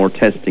much more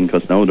testing,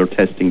 because now they're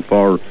testing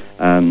for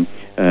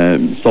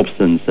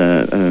substance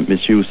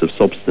misuse of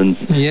substance,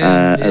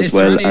 as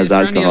well as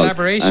alcohol. Any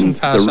elaboration,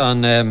 Pat,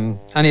 on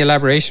any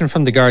elaboration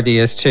from the Gardaí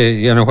as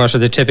to what are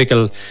the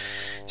typical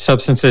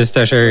substances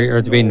that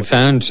are being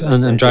found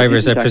on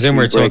drivers? I presume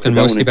we're talking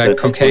mostly about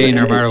cocaine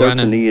or marijuana. It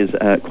certainly is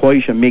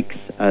quite a mix,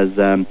 as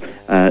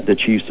the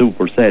Chief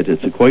Super said.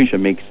 It's quite a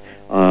mix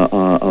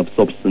of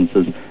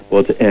substances,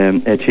 but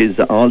it is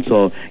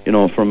also,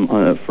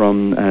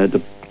 from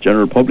the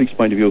general public's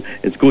point of view,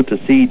 it's good to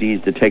see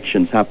these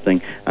detections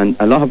happening, and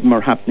a lot of them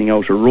are happening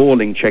out of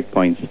rolling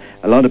checkpoints.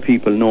 A lot of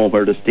people know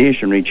where the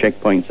stationary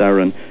checkpoints are,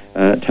 and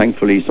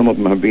thankfully some of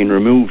them have been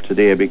removed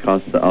today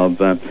because of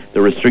the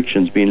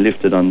restrictions being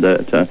lifted on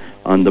the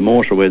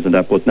motorways and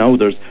that. But now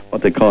there's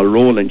what they call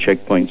rolling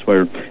checkpoints,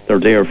 where they're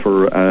there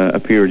for a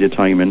period of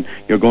time, and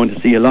you're going to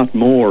see a lot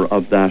more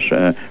of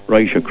that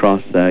right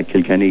across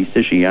Kilkenny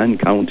City and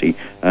County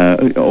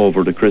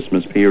over the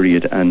Christmas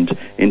period and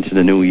into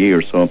the new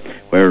year. So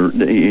where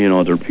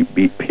there'll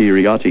be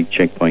periodic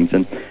checkpoints,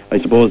 and I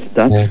suppose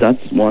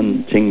that's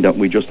one thing that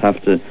we just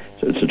have to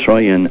try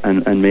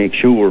and make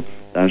sure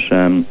that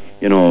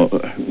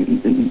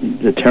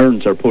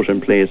deterrents are put in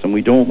place, and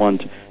we don't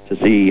want to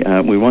see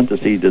we want to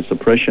see the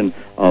suppression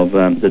of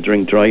the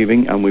drink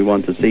driving, and we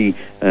want to see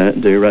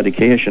the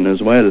eradication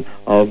as well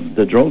of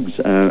the drugs,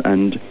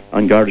 and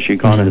An Garda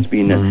Síochána has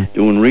been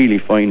doing really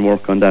fine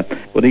work on that.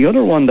 But the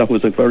other one that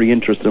was a very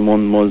interesting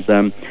one was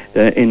in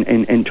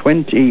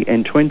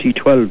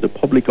 2012 the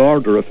public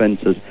order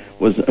offences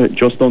was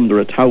just under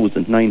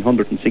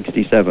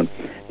 1,967.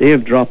 They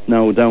have dropped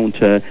now down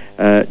to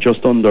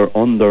just under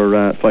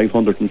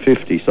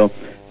 550. So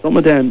some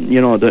of them,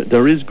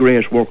 there is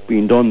great work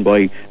being done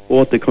by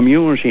both the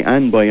community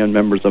and by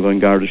members of An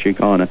Garda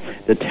Síochána.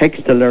 The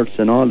text alerts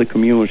and all the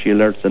community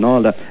alerts and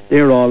all that,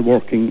 they're all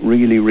working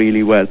really,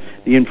 really well.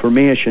 The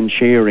information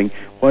sharing,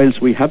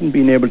 whilst we haven't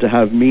been able to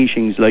have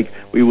meetings like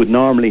we would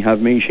normally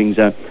have meetings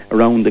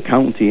around the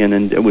county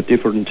and with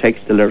different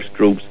text alert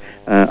groups,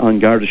 An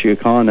Garda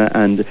Síochána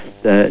and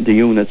the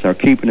units are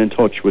keeping in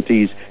touch with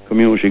these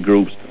community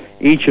groups.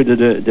 each of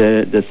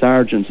the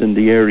sergeants in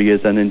the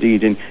areas, and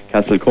indeed in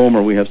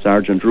Castlecomer we have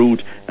Sergeant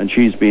Ruth, and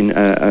she's been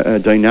a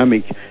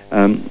dynamic,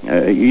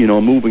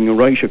 moving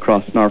right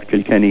across North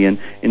Kilkenny and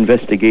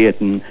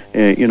investigating,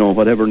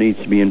 whatever needs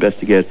to be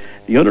investigated.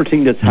 The other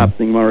thing that's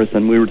happening, Maurice,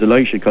 and we were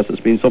delighted because it's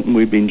been something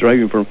we've been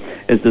driving for,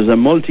 is there's a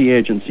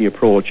multi-agency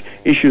approach.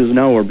 Issues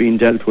now are being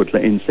dealt with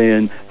in,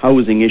 say,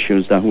 housing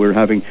issues that we're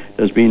having.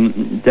 There's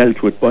been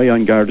dealt with by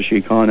Garda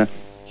Síochána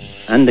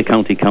and the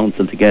County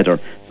Council together.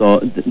 So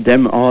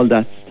all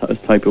that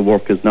type of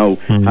work is now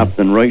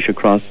happening right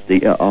across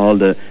all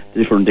the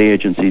different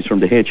agencies, from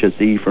the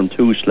HSE, from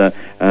TUES,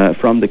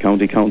 from the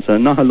County Council,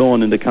 and not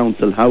alone in the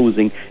council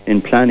housing,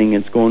 in planning.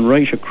 It's going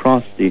right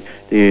across the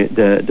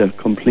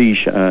complete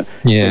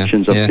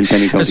sections of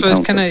Kilkenny County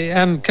Council.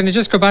 Can I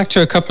just go back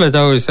to a couple of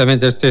those? I mean,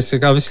 there's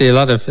obviously a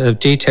lot of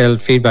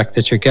detailed feedback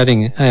that you're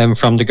getting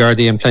from the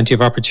Gardaí, and plenty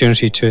of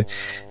opportunity to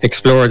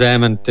explore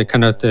them and the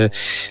kind of the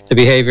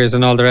behaviours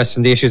and all the rest,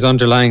 and the issues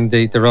underlying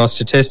the raw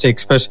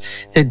statistics. But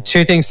the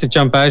two things that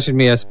jump out at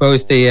me, I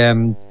suppose,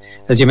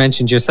 as you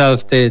mentioned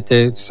yourself,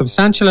 the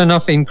substantial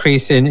enough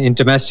increase in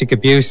domestic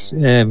abuse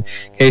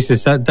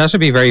cases, that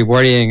would be very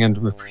worrying,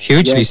 and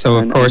hugely so,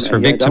 of course, for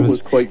victims.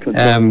 That was quite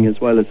concerning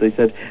as well, as they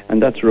said,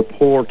 and that's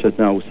reported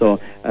now. So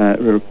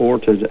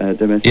reported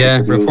domestic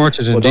abuse.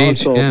 Reported but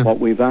indeed. Also what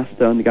we've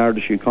asked on the Garda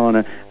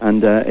Síochána,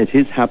 and it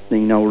is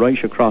happening now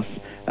right across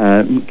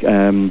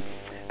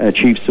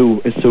Chief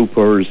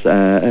Super's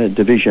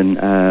division,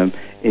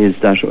 is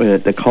that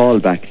the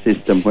callback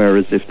system,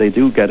 whereas if they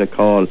do get a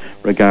call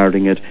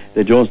regarding it,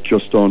 they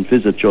just don't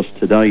visit just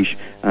tonight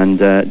and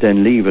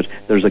then leave it.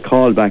 There's a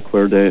callback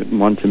where they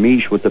want to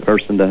meet with the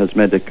person that has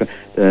met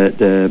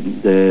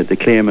the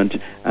claimant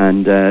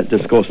and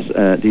discuss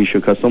the issue,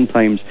 because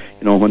sometimes,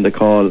 when the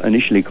call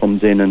initially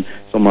comes in and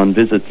someone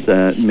visits,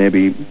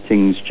 maybe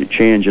things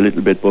change a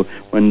little bit, but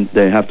when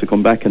they have to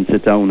come back and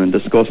sit down and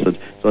discuss it,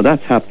 so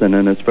that's happening,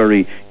 and it's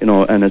very,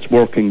 and it's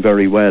working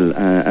very well,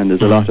 and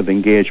there's a lot of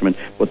engagement.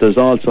 But there's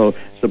also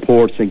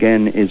supports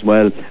again as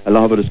well. A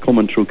lot of it is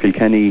coming through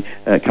Kilkenny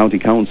County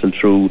Council,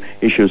 through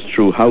issues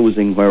through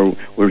housing, where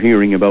we're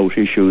hearing about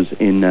issues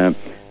in that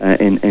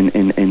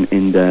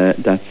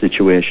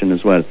situation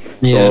as well.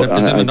 Yeah,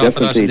 so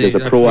definitely there's a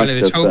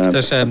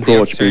proactive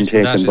approach being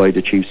taken by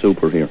the Chief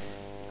Super here.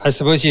 I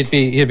suppose you'd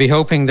be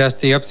hoping that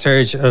the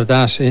upsurge of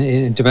that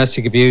in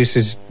domestic abuse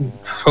is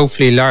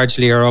hopefully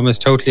largely or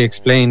almost totally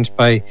explained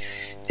by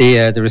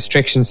the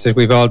restrictions that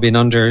we've all been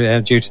under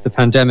due to the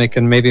pandemic,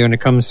 and maybe when it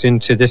comes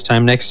into this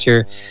time next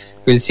year,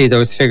 we'll see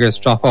those figures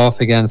drop off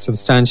again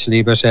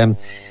substantially. But I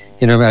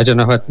don't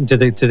know,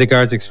 did the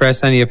guards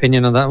express any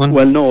opinion on that one?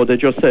 Well, no, they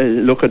just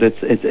look at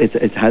it.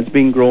 It has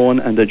been grown,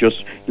 and they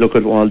just look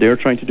at all they're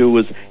trying to do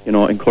is,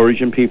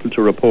 encouraging people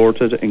to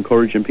report it,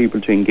 encouraging people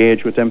to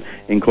engage with them,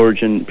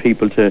 encouraging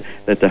people to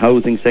let the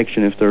housing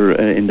section, if they're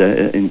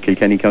in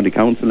Kilkenny County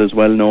Council as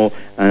well, know,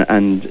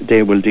 and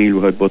they will deal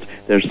with it. But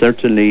they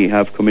certainly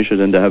have committed,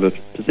 and they have a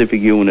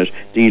specific unit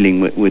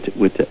dealing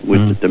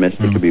with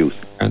domestic abuse.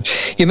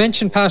 You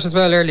mentioned, Pat, as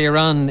well earlier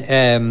on,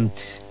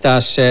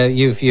 that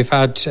you've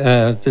had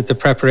the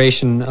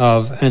preparation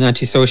of an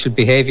antisocial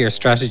behaviour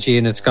strategy,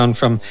 and it's gone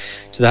to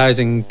the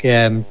housing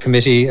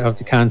committee of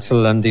the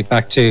council, and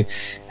back to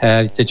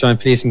the joint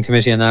policing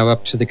committee, and now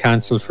up to the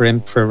council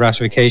for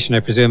ratification, I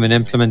presume, and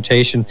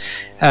implementation.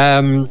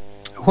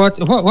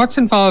 What's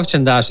involved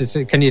in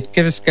that? Can you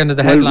give us kind of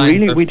the headline?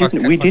 Well,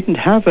 really, we didn't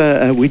have.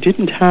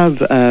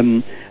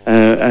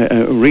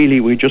 Really,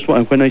 we just,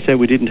 when I say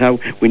we didn't have,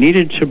 we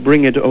needed to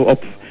bring it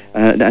up.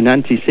 An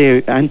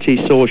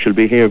anti-social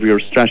behaviour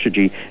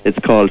strategy. It's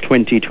called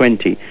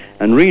 2020,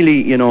 and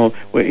really,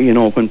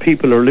 when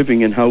people are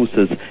living in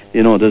houses,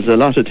 there's a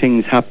lot of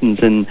things happens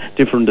in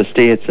different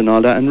estates and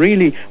all that. And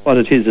really, what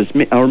it is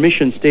our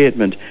mission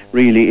statement.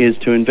 Really, is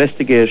to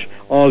investigate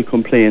all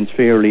complaints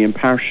fairly,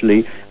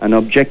 impartially, and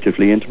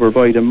objectively, and to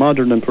provide a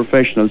modern and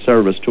professional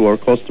service to our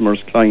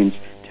customers, clients,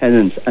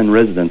 tenants, and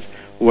residents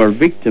who are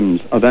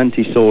victims of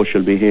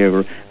antisocial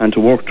behaviour, and to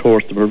work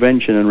towards the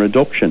prevention and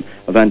reduction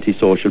of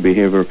antisocial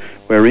behaviour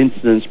where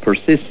incidents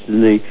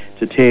persistently,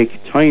 to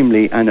take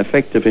timely and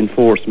effective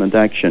enforcement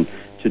action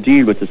to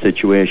deal with the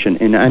situation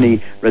in any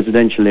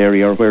residential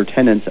area where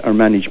tenants are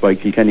managed by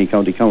Kilkenny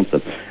County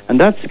Council. And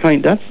that's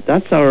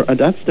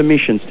the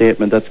mission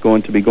statement that's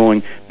going to be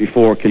going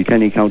before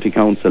Kilkenny County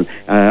Council,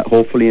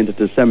 hopefully in the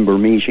December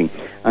meeting.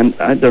 And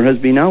there has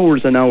been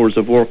hours and hours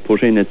of work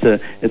put in. It's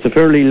a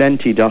fairly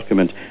lengthy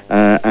document,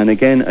 and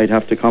again, I'd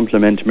have to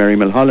compliment Mary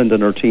Mulholland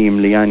and her team,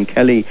 Leanne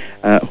Kelly,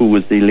 who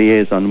was the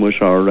liaison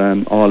with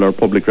all our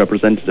public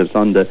representatives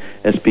on the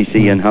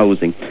SPC and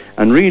housing.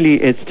 And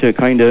really, it's to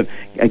kind of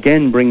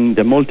again bring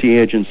the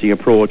multi-agency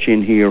approach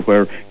in here,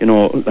 where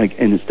like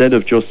instead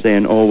of just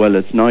saying, oh well,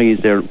 it's noise,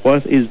 they're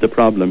what is the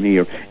problem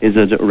here? Is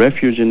it a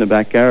refuge in the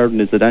back garden?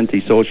 Is it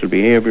antisocial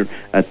behaviour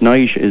at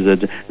night? Is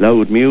it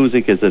loud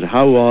music? Is it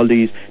how all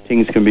these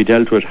things can be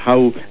dealt with,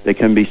 how they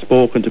can be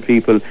spoken to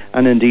people?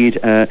 And indeed,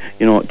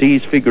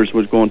 these figures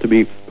were going to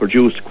be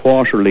produced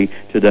quarterly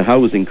to the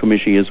Housing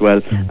Committee as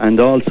well. And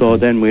also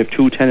then we have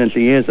 2 tenant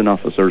liaison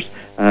officers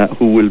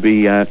who will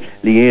be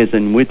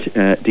liaising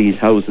with these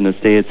housing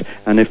estates,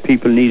 and if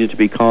people needed to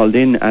be called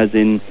in, as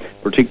in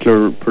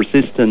particular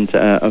persistent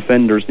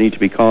offenders need to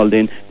be called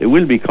in, they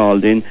will be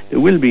called in, they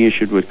will be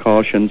issued with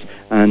cautions,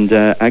 and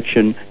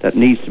action that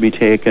needs to be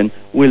taken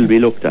will be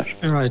looked at.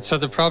 All right, so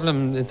the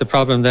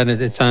problem then,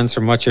 it sounds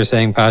from what you're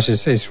saying, Pat,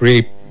 is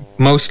really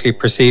mostly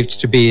perceived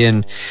to be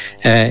in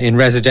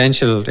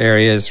residential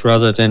areas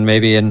rather than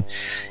maybe in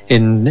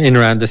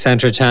around the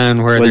centre of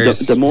town where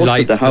there's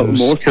lights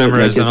and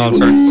cameras and all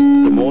sorts.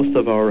 Most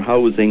of our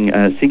housing,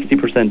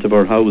 60% of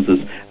our houses,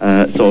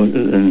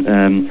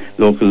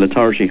 local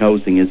authority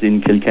housing is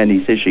in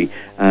Kilkenny City,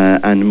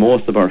 and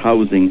most of our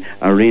housing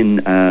are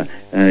in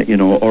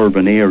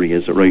urban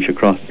areas right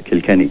across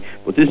Kilkenny.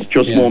 But this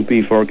just won't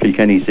be for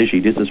Kilkenny City.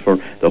 This is for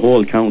the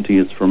whole county.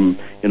 It's from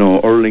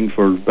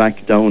Urlingford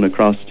back down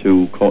across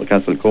to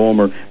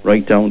Castlecomer,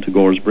 right down to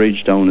Gore's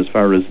Bridge, down as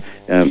far as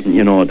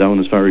down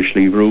as far as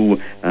Slieve,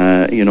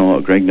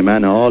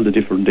 Gregnamana, all the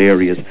different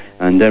areas.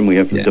 And then we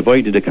have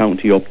divided the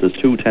county up. There's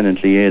 2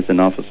 tenant liaison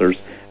officers,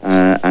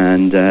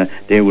 and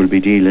they will be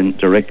dealing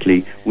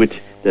directly with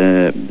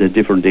the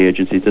different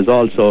agencies. There's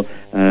also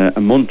a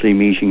monthly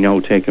meeting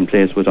now taking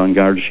place with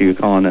Garda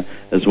Síochána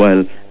as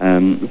well,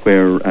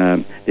 where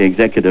the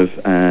executive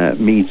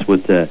meets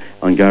with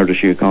Garda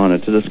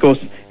Síochána to discuss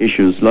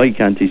issues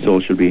like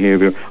antisocial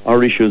behaviour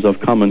or issues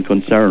of common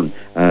concern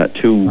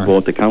to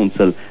both the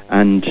council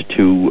and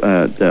to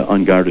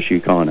the Garda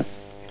Síochána.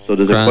 So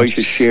there's quite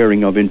a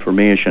sharing of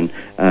information,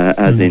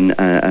 as in,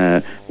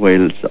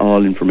 whilst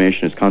all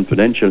information is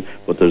confidential,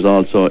 but there's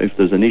also, if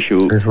there's an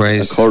issue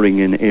occurring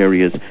in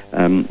areas,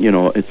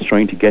 it's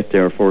trying to get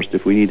there first.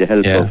 If we need the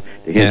help of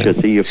the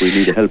HSE, if we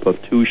need the help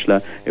of TUES,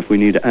 if we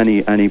need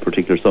any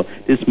particular. So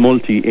this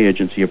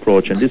multi-agency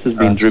approach, and this has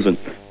been driven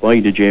by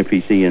the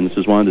JPC, and this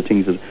is one of the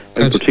things that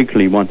I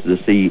particularly wanted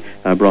to see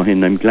brought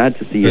in. I'm glad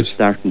to see it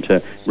starting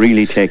to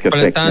really take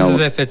effect now.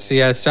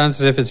 It sounds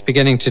as if it's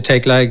beginning to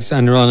take legs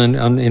and run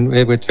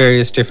with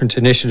various different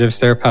initiatives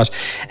there, Pat.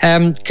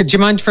 Could you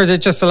mind for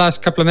just the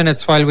last couple of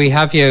minutes while we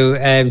have you,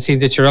 seeing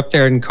that you're up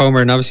there in Comer,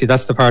 and obviously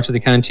that's the part of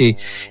the county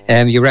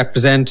you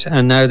represent,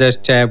 and now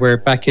that we're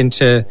back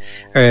into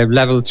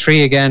level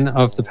 3 again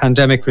of the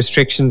pandemic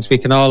restrictions, we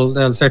can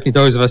all, certainly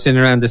those of us in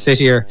and around the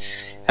city, are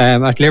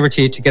at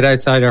liberty to get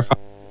outside our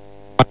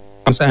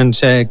and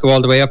go all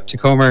the way up to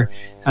Comer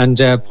and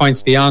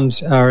points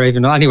beyond, or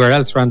even anywhere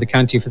else around the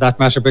county for that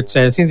matter. But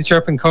seeing that you're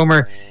up in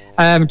Comer,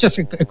 just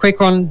a quick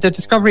one. The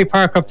Discovery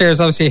Park up there is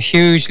obviously a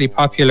hugely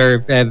popular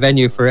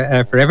venue for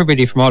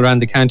everybody from all around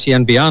the county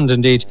and beyond.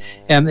 Indeed,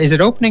 is it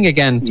opening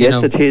again?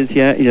 Yes, it is.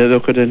 Yeah.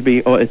 Look,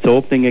 it's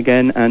opening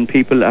again, and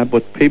people,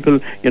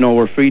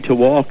 were free to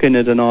walk in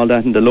it and all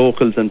that, and the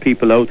locals and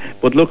people out.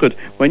 But look at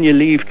when you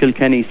leave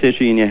Kilkenny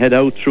City and you head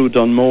out through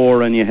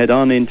Dunmore and you head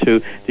on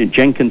into the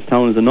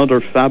Jenkinstown, is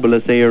another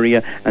fabulous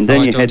area, and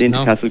then you head into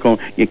Castlecomer.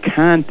 You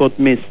can't but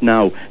miss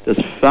now.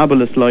 There's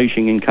fabulous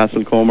lighting in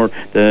Castlecomer.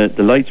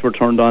 The lights were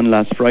turned on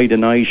last Friday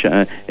night.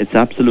 It's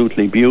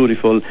absolutely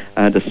beautiful.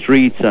 The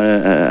streets,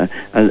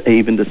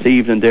 even this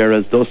evening there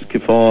as dusk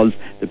falls,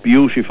 the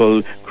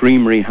beautiful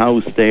creamery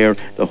house there,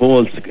 the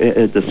whole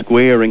the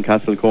square in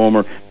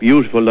Castlecomer,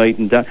 beautiful light,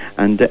 and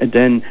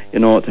then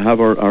to have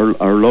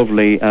our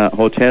lovely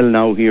hotel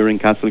now here in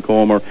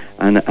Castlecomer,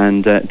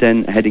 and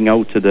then heading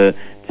out to the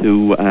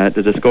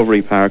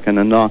Discovery Park, and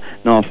an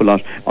awful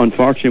lot.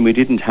 Unfortunately, we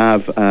didn't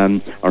have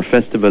our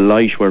festival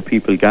light where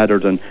people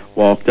gathered and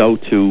walked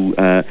out to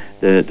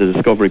the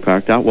Discovery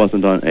Park. That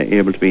wasn't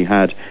able to be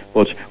had,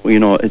 but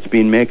it's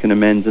been making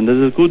amends, and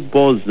there's a good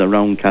buzz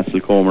around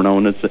Castlecomer now,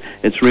 and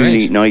it's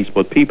really nice.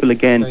 But people,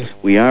 again,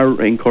 we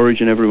are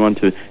encouraging everyone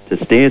to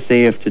stay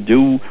safe, to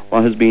do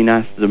what has been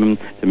asked of them,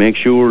 to make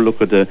sure,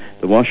 look at the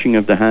washing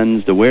of the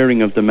hands, the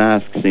wearing of the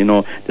masks,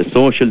 the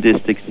social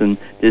distancing.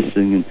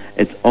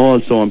 It's all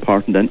so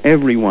important, and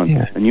everyone,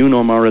 and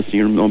Maurice,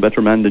 you're no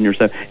better man than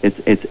yourself.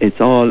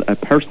 It's all a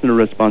personal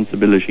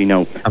responsibility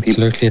now.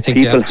 Absolutely,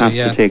 people have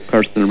to take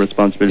personal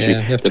responsibility.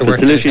 The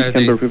facilities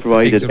can be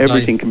provided,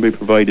 everything can be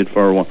provided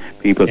for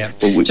people, but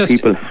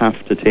people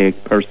have to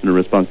take personal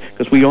responsibility,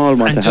 because we all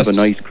want to have a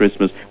nice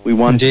Christmas. We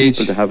want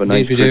people to have a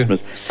nice Christmas,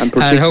 and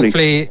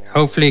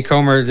hopefully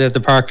Comer, the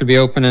park will be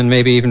open, and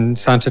maybe even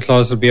Santa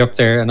Claus will be up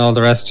there and all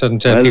the rest,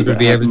 and people will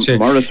be able to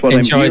Maurice, what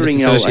enjoy I'm hearing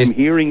the facilities. I'm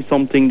hearing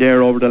something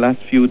there over the last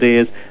few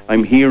days.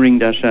 I'm hearing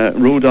that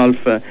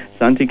Rudolph,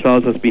 Santa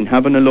Claus, has been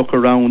having a look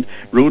around.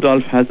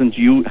 Rudolph hasn't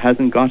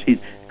got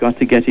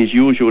to get his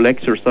usual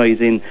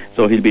exercise in,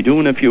 so he'll be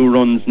doing a few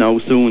runs now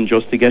soon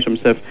just to get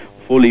himself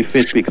fully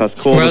fit because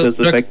COVID has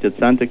affected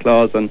Santa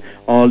Claus and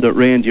all the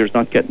reindeers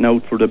not getting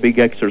out for the big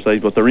exercise,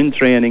 but they're in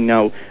training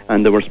now,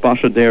 and they were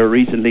spotted there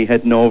recently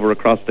heading over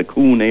across the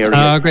Coon area.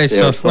 Oh, great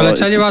stuff. So well, I'll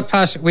tell you what,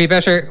 Pat, we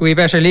better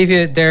leave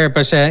you there,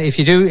 but if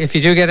you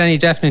do get any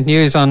definite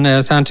news on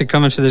Santa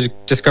coming to the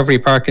Discovery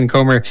Park in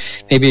Comer,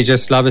 maybe you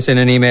just lob us in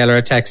an email or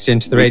a text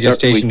into the radio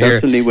station here,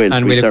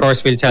 and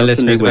we'll tell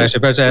listeners about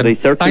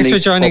it. But thanks for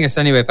joining us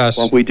anyway, Pat.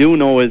 What we do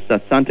know is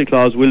that Santa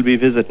Claus will be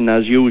visiting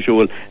as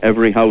usual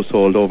every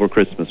household over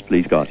Christmas,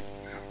 please God.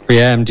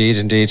 Yeah, indeed.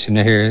 And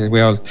here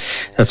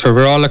that's what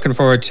we're all looking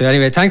forward to.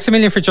 Anyway, thanks a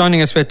million for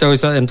joining us with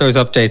those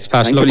updates,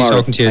 Pat. Lovely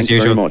talking to you as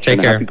usual.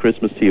 Take care. Happy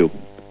Christmas to you.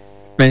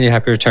 Many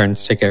happy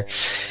returns. Take care.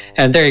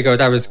 And there you go.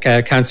 That was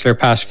Councillor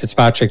Pat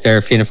Fitzpatrick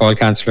there, Fianna Fáil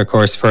councillor, of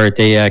course, for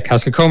the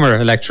Castlecomer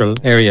electoral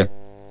area.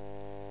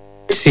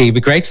 It'd be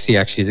great to see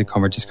actually the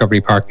Comer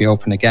Discovery Park be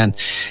open again.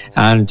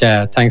 And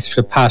thanks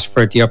to Pat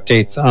for the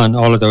updates on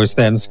all of those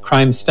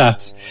crime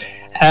stats.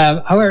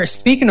 However,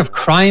 speaking of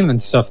crime and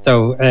stuff,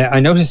 though, I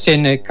noticed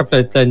in a couple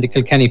of the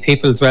Kilkenny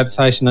People's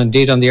website and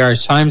indeed on the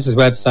Irish Times'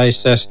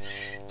 website that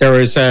there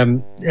was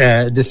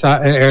this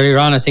earlier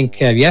on, I think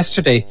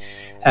yesterday,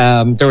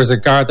 there was a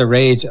Garda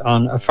raid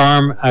on a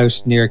farm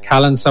out near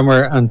Callan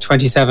somewhere, and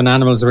 27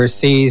 animals were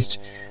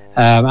seized.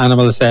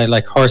 Animals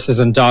like horses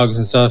and dogs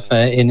and stuff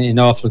in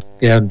awful,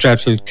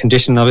 dreadful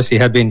condition. Obviously,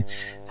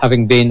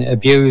 having been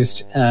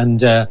abused,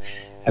 and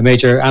a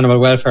major animal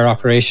welfare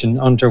operation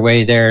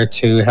underway there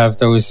to have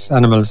those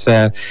animals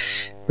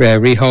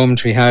rehomed,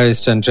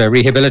 rehoused and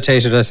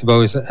rehabilitated, I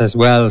suppose, as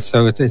well.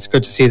 So it's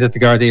good to see that the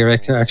Gardaí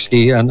are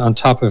actually on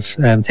top of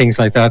things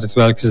like that as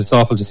well, because it's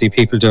awful to see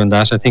people doing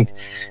that. I think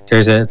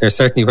there's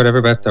certainly, whatever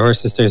about the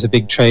horses, there's a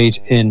big trade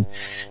in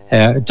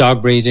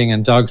dog breeding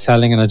and dog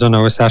selling, and I don't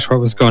know what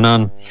was going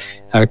on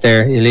out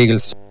there, illegal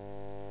stuff.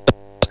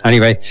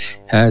 Anyway,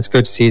 it's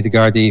good to see the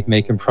Gardaí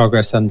making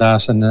progress on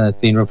that, and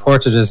being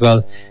reported as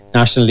well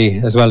nationally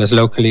as well as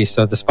locally,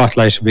 so the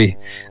spotlight will be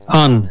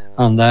on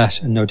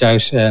that, and no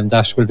doubt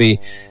that will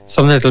be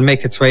something that will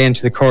make its way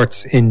into the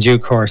courts in due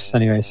course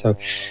anyway. So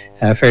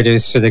fair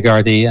dues to the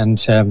Gardaí and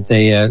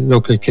the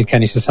local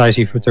Kilkenny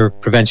Society for the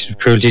Prevention of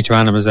Cruelty to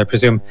Animals. I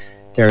presume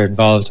they're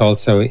involved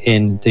also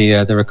in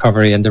the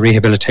recovery and the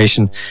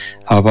rehabilitation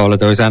of all of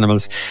those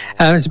animals.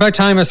 It's about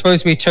time, I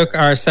suppose, we took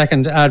our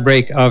second ad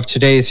break of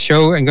today's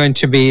show. I'm going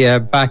to be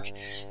back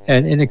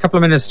in a couple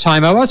of minutes'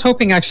 time. I was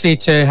hoping actually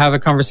to have a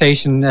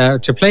conversation,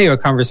 to play a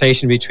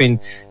conversation between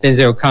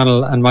Lindsay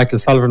O'Connell and Michael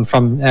Sullivan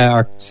from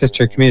our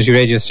sister community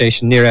radio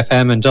station Near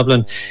FM in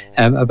Dublin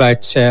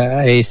about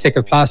a Sick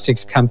of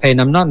Plastics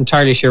campaign. I'm not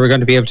entirely sure we're going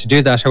to be able to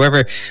do that.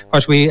 However,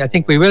 what I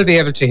think we will be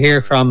able to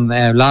hear from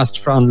last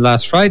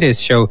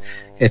Friday's show.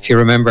 If you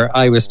remember,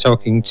 I was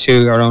talking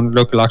to our own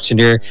local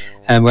auctioneer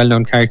and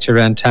well-known character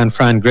around town,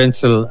 Fran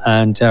Grinsell,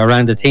 and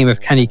around the theme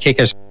of Kenny Kick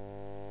It,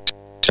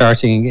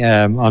 starting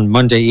on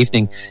Monday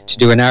evening to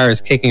do an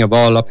hour's kicking a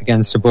ball up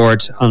against a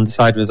board on the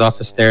side of his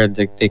office there,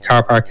 the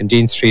car park in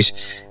Dean Street,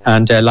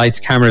 and lights,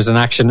 cameras and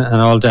action and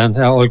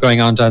all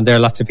going on down there.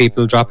 Lots of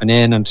people dropping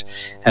in and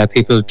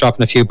people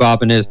dropping a few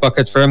bob in his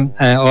bucket for him,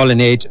 all in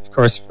aid, of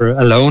course, for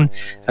a loan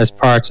as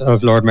part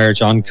of Lord Mayor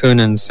John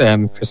Coonan's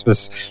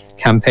Christmas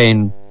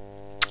campaign.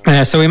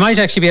 So we might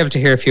actually be able to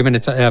hear a few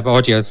minutes of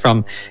audio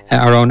from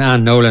our own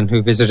Anne Nolan,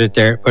 who visited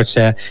there, but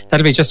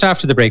that'll be just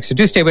after the break. So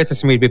do stay with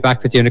us and we'll be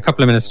back with you in a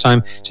couple of minutes'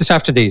 time, just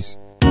after these.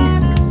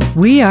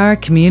 We are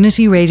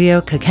Community Radio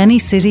Kilkenny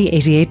City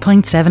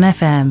 88.7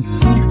 FM.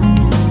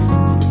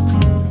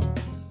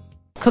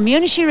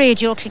 Community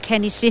Radio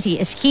Kilkenny City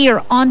is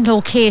here on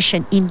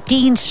location in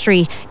Dean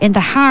Street in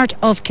the heart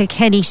of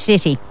Kilkenny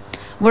City.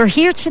 We're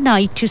here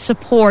tonight to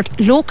support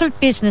local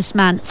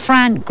businessman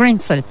Fran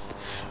Grinsell.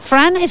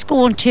 Fran is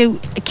going to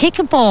kick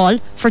a ball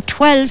for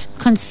 12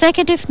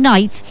 consecutive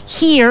nights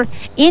here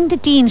in the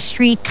Dean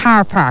Street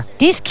car park.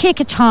 This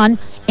kickathon,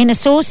 in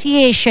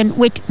association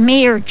with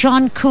Mayor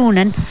John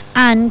Coonan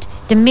and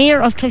the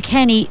Mayor of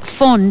Kilkenny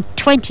Fund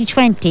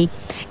 2020,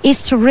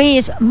 is to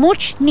raise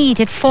much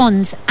needed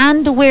funds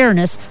and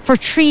awareness for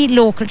 3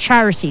 local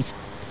charities.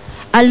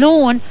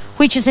 Alone,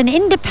 which is an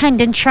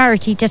independent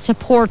charity that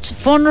supports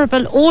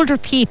vulnerable older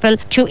people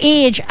to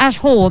age at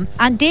home,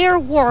 and they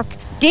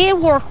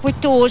work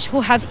with those who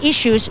have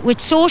issues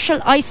with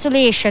social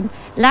isolation,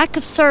 lack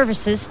of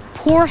services,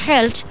 poor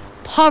health,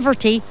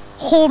 poverty,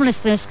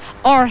 homelessness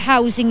or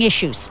housing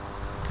issues.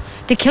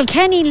 The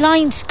Kilkenny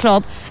Lions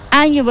Club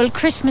annual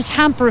Christmas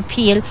hamper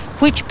appeal,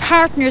 which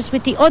partners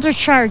with the other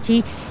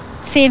charity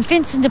St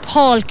Vincent de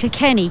Paul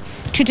Kilkenny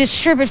to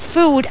distribute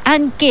food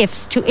and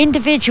gifts to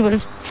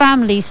individuals,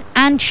 families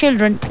and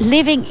children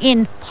living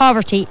in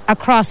poverty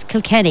across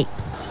Kilkenny.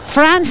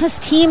 Fran has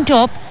teamed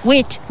up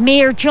with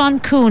Mayor John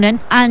Coonan,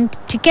 and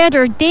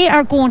together they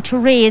are going to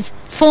raise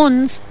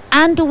funds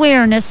and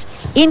awareness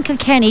in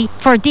Kilkenny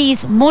for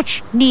these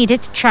much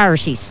needed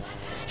charities.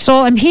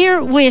 So I'm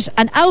here with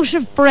an out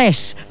of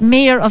breath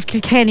Mayor of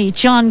Kilkenny,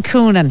 John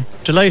Coonan.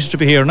 Delighted to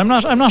be here, and I'm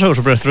not out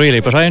of breath really,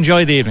 but I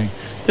enjoy the evening.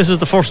 This is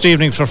the first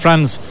evening for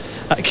Fran's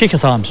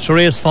kickathon to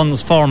raise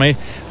funds for me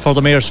for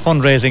the Mayor's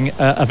fundraising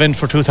event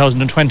for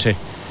 2020.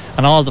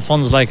 And all the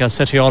funds, like I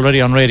said to you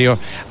already on radio,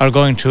 are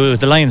going to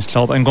the Lions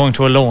Club and going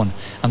to a loan.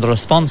 And the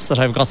response that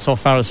I've got so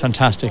far is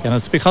fantastic. And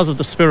it's because of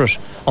the spirit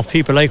of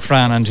people like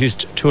Fran and his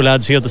two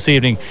lads here this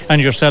evening,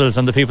 and yourselves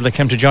and the people that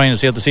came to join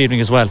us here this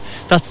evening as well.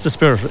 That's the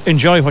spirit.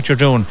 Enjoy what you're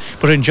doing,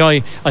 but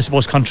enjoy, I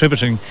suppose,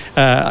 contributing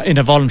in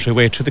a voluntary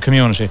way to the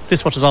community. This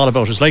is what it's all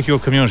about. It's like your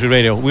community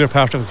radio. We're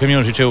part of a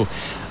community too.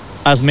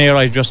 As Mayor,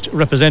 I'm just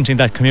representing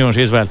that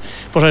community as well.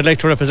 But I'd like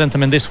to represent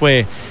them in this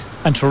way,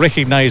 and to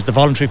recognise the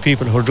voluntary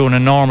people who are doing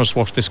enormous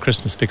work this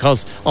Christmas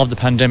because of the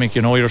pandemic.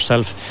 You know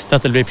yourself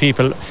that there'll be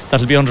people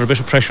that'll be under a bit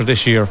of pressure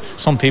this year.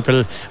 Some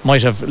people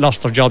might have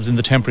lost their jobs in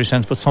the temporary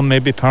sense, but some may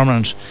be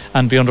permanent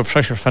and be under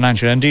pressure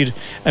financially, indeed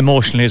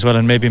emotionally as well,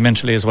 and maybe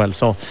mentally as well.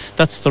 So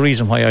that's the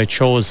reason why I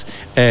chose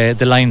the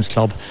Lions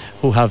Club,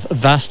 who have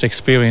vast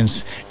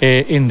experience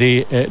in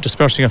the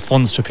dispersing of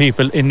funds to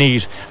people in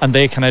need, and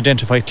they can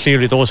identify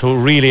clearly those who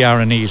really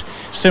are in need.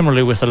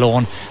 Similarly with a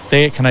loan,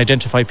 they can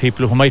identify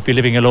people who might be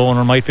living alone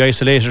or might be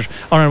isolated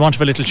or in want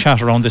of a little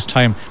chat around this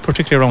time,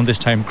 particularly around this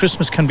time.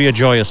 Christmas can be a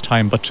joyous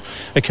time, but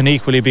it can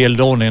equally be a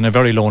lonely and a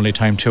very lonely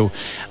time too.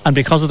 And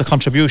because of the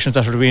contributions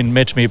that are being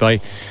made to me by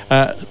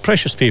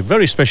precious people,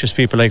 very precious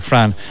people like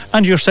Fran,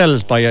 and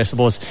yourselves by, I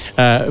suppose,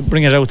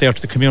 bring it out there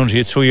to the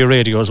community through your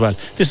radio as well.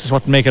 This is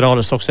what make it all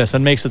a success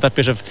and makes it that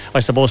bit of, I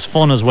suppose,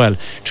 fun as well,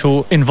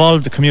 to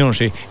involve the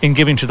community in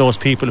giving to those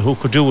people who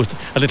could do with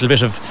a little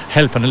bit of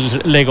help and a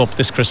little leg up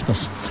this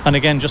Christmas. And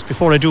again, just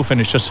before I do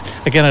finish, just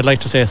again I'd like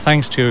to say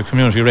thanks to your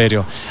community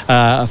radio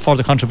for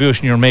the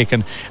contribution you're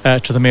making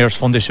to the Mayor's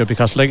Fund this year,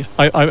 because like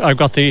I've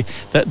got the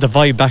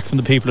vibe back from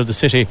the people of the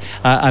city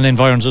and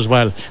environs as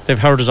well. They've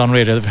heard us on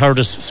radio, they've heard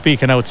us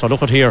speaking out, so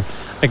look at here,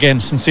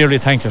 again, sincerely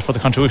thank you for the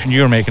contribution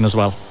you're making as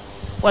well.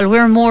 Well,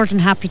 we're more than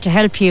happy to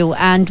help you,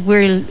 and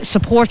we'll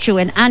support you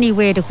in any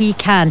way that we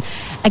can.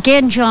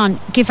 Again, John,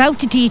 give out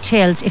the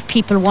details if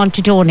people want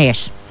to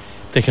donate.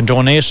 They can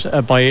donate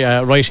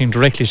by writing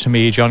directly to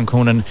me, John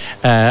Coonan,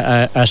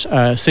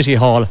 at City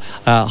Hall,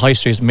 High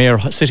Street, Mayor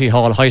City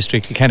Hall, High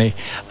Street, Kilkenny,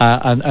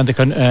 and they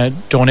can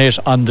donate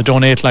on the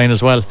donate line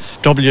as well.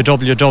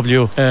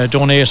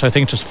 www.donate, I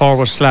think, just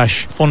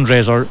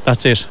 /fundraiser.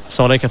 That's it.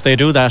 So, like, if they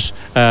do that,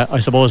 I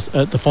suppose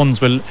the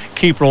funds will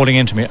keep rolling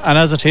into me. And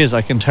as it is,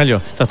 I can tell you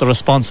that the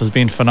response has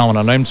been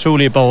phenomenal. I'm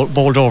truly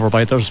bowled over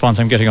by the response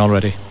I'm getting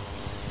already.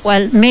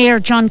 Well, Mayor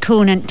John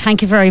Coonan,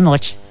 thank you very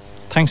much.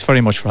 Thanks very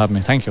much for having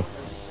me. Thank you.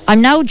 I'm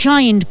now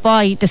joined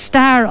by the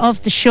star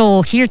of the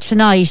show here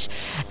tonight,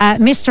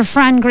 Mr.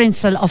 Fran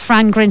Grinsell of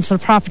Fran Grinsell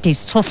Properties.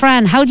 So,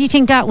 Fran, how do you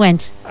think that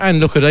went?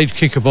 And look, I'd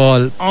kick a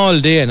ball all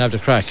day and have the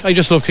crack. I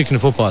just love kicking the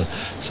football.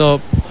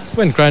 So,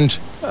 went grand.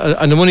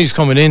 And the money's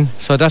coming in.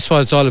 So that's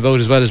what it's all about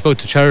as well. It's about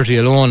the charity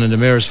alone and the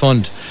Mayor's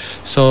Fund.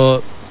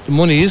 So the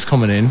money is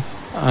coming in.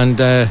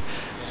 And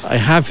I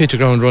have hit the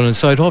ground running,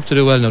 so I'd hope to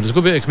do well now. There's a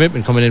good bit of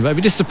commitment coming in, but I'd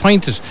be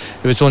disappointed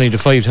if it's only the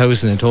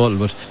 5,000 in total.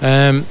 But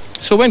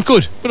so it went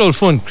good old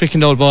fun,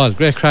 kicking the old ball,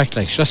 great crack,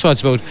 like that's what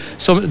it's about.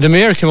 So the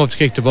Mayor came up to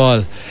kick the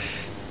ball.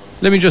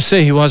 Let me just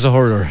say he was a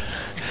hurler.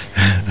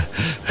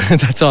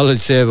 That's all I'd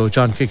say about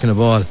John kicking the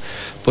ball.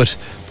 But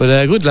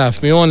a good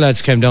laugh. My own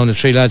lads came down, the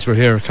three lads were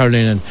here,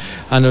 Caroline,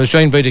 and I was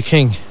joined by the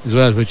King as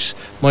well, which is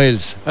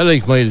Miles. I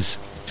like Miles.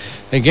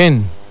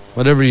 Again,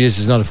 whatever he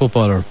is not a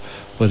footballer.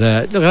 But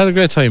look, I had a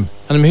great time,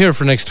 and I'm here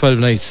for the next 12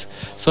 nights,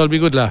 so it'll be a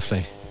good laugh,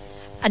 like.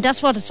 And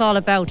that's what it's all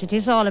about. It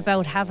is all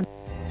about having...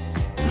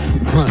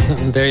 Well,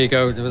 there you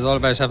go. It was all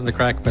about having the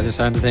crack by the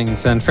sound of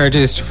things. And fair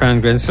dues to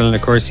Fran Grinsell, and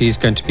of course he's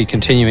going to be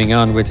continuing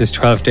on with his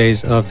 12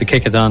 days of the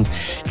Kickathon.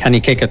 Can he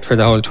kick it for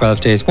the whole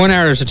 12 days? 1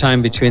 hour at a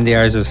time between the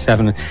hours of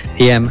 7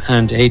 p.m.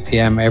 and 8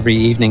 p.m. every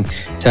evening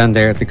down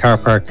there at the car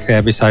park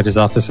beside his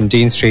office on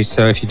Dean Street.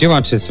 So if you do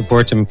want to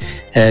support him,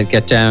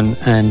 get down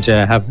and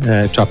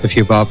drop a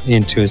few bob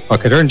into his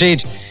bucket. Or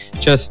indeed,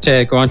 just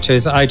go on to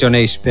his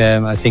iDonate,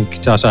 I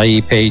think,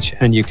 .ie page,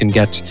 and you can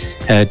get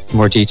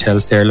more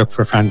details there. Look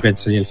for Fran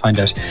Grinsell, you'll find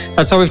out.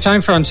 That's all we've time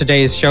for on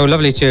today's show.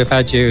 Lovely to have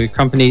had you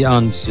company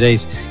on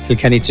today's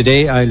Kilkenny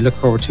Today. I look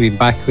forward to being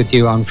back with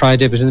you on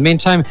Friday. But in the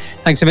meantime,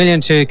 thanks a million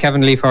to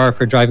Kevin Leafar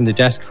for driving the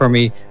desk for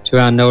me, to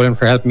Anne Nolan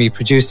for helping me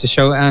produce the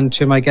show, and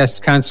to my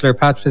guest, Councillor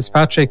Pat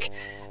Fitzpatrick,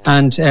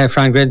 and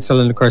Fran Grinsell,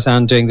 and of course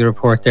Anne doing the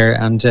report there,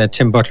 and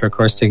Tim Butler, of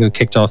course, who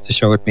kicked off the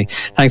show with me.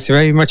 Thanks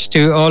very much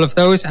to all of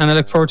those, and I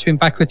look forward to being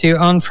back with you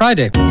on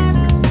Friday.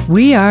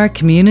 We are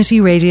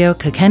Community Radio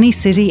Kilkenny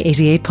City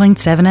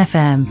 88.7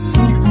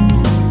 FM.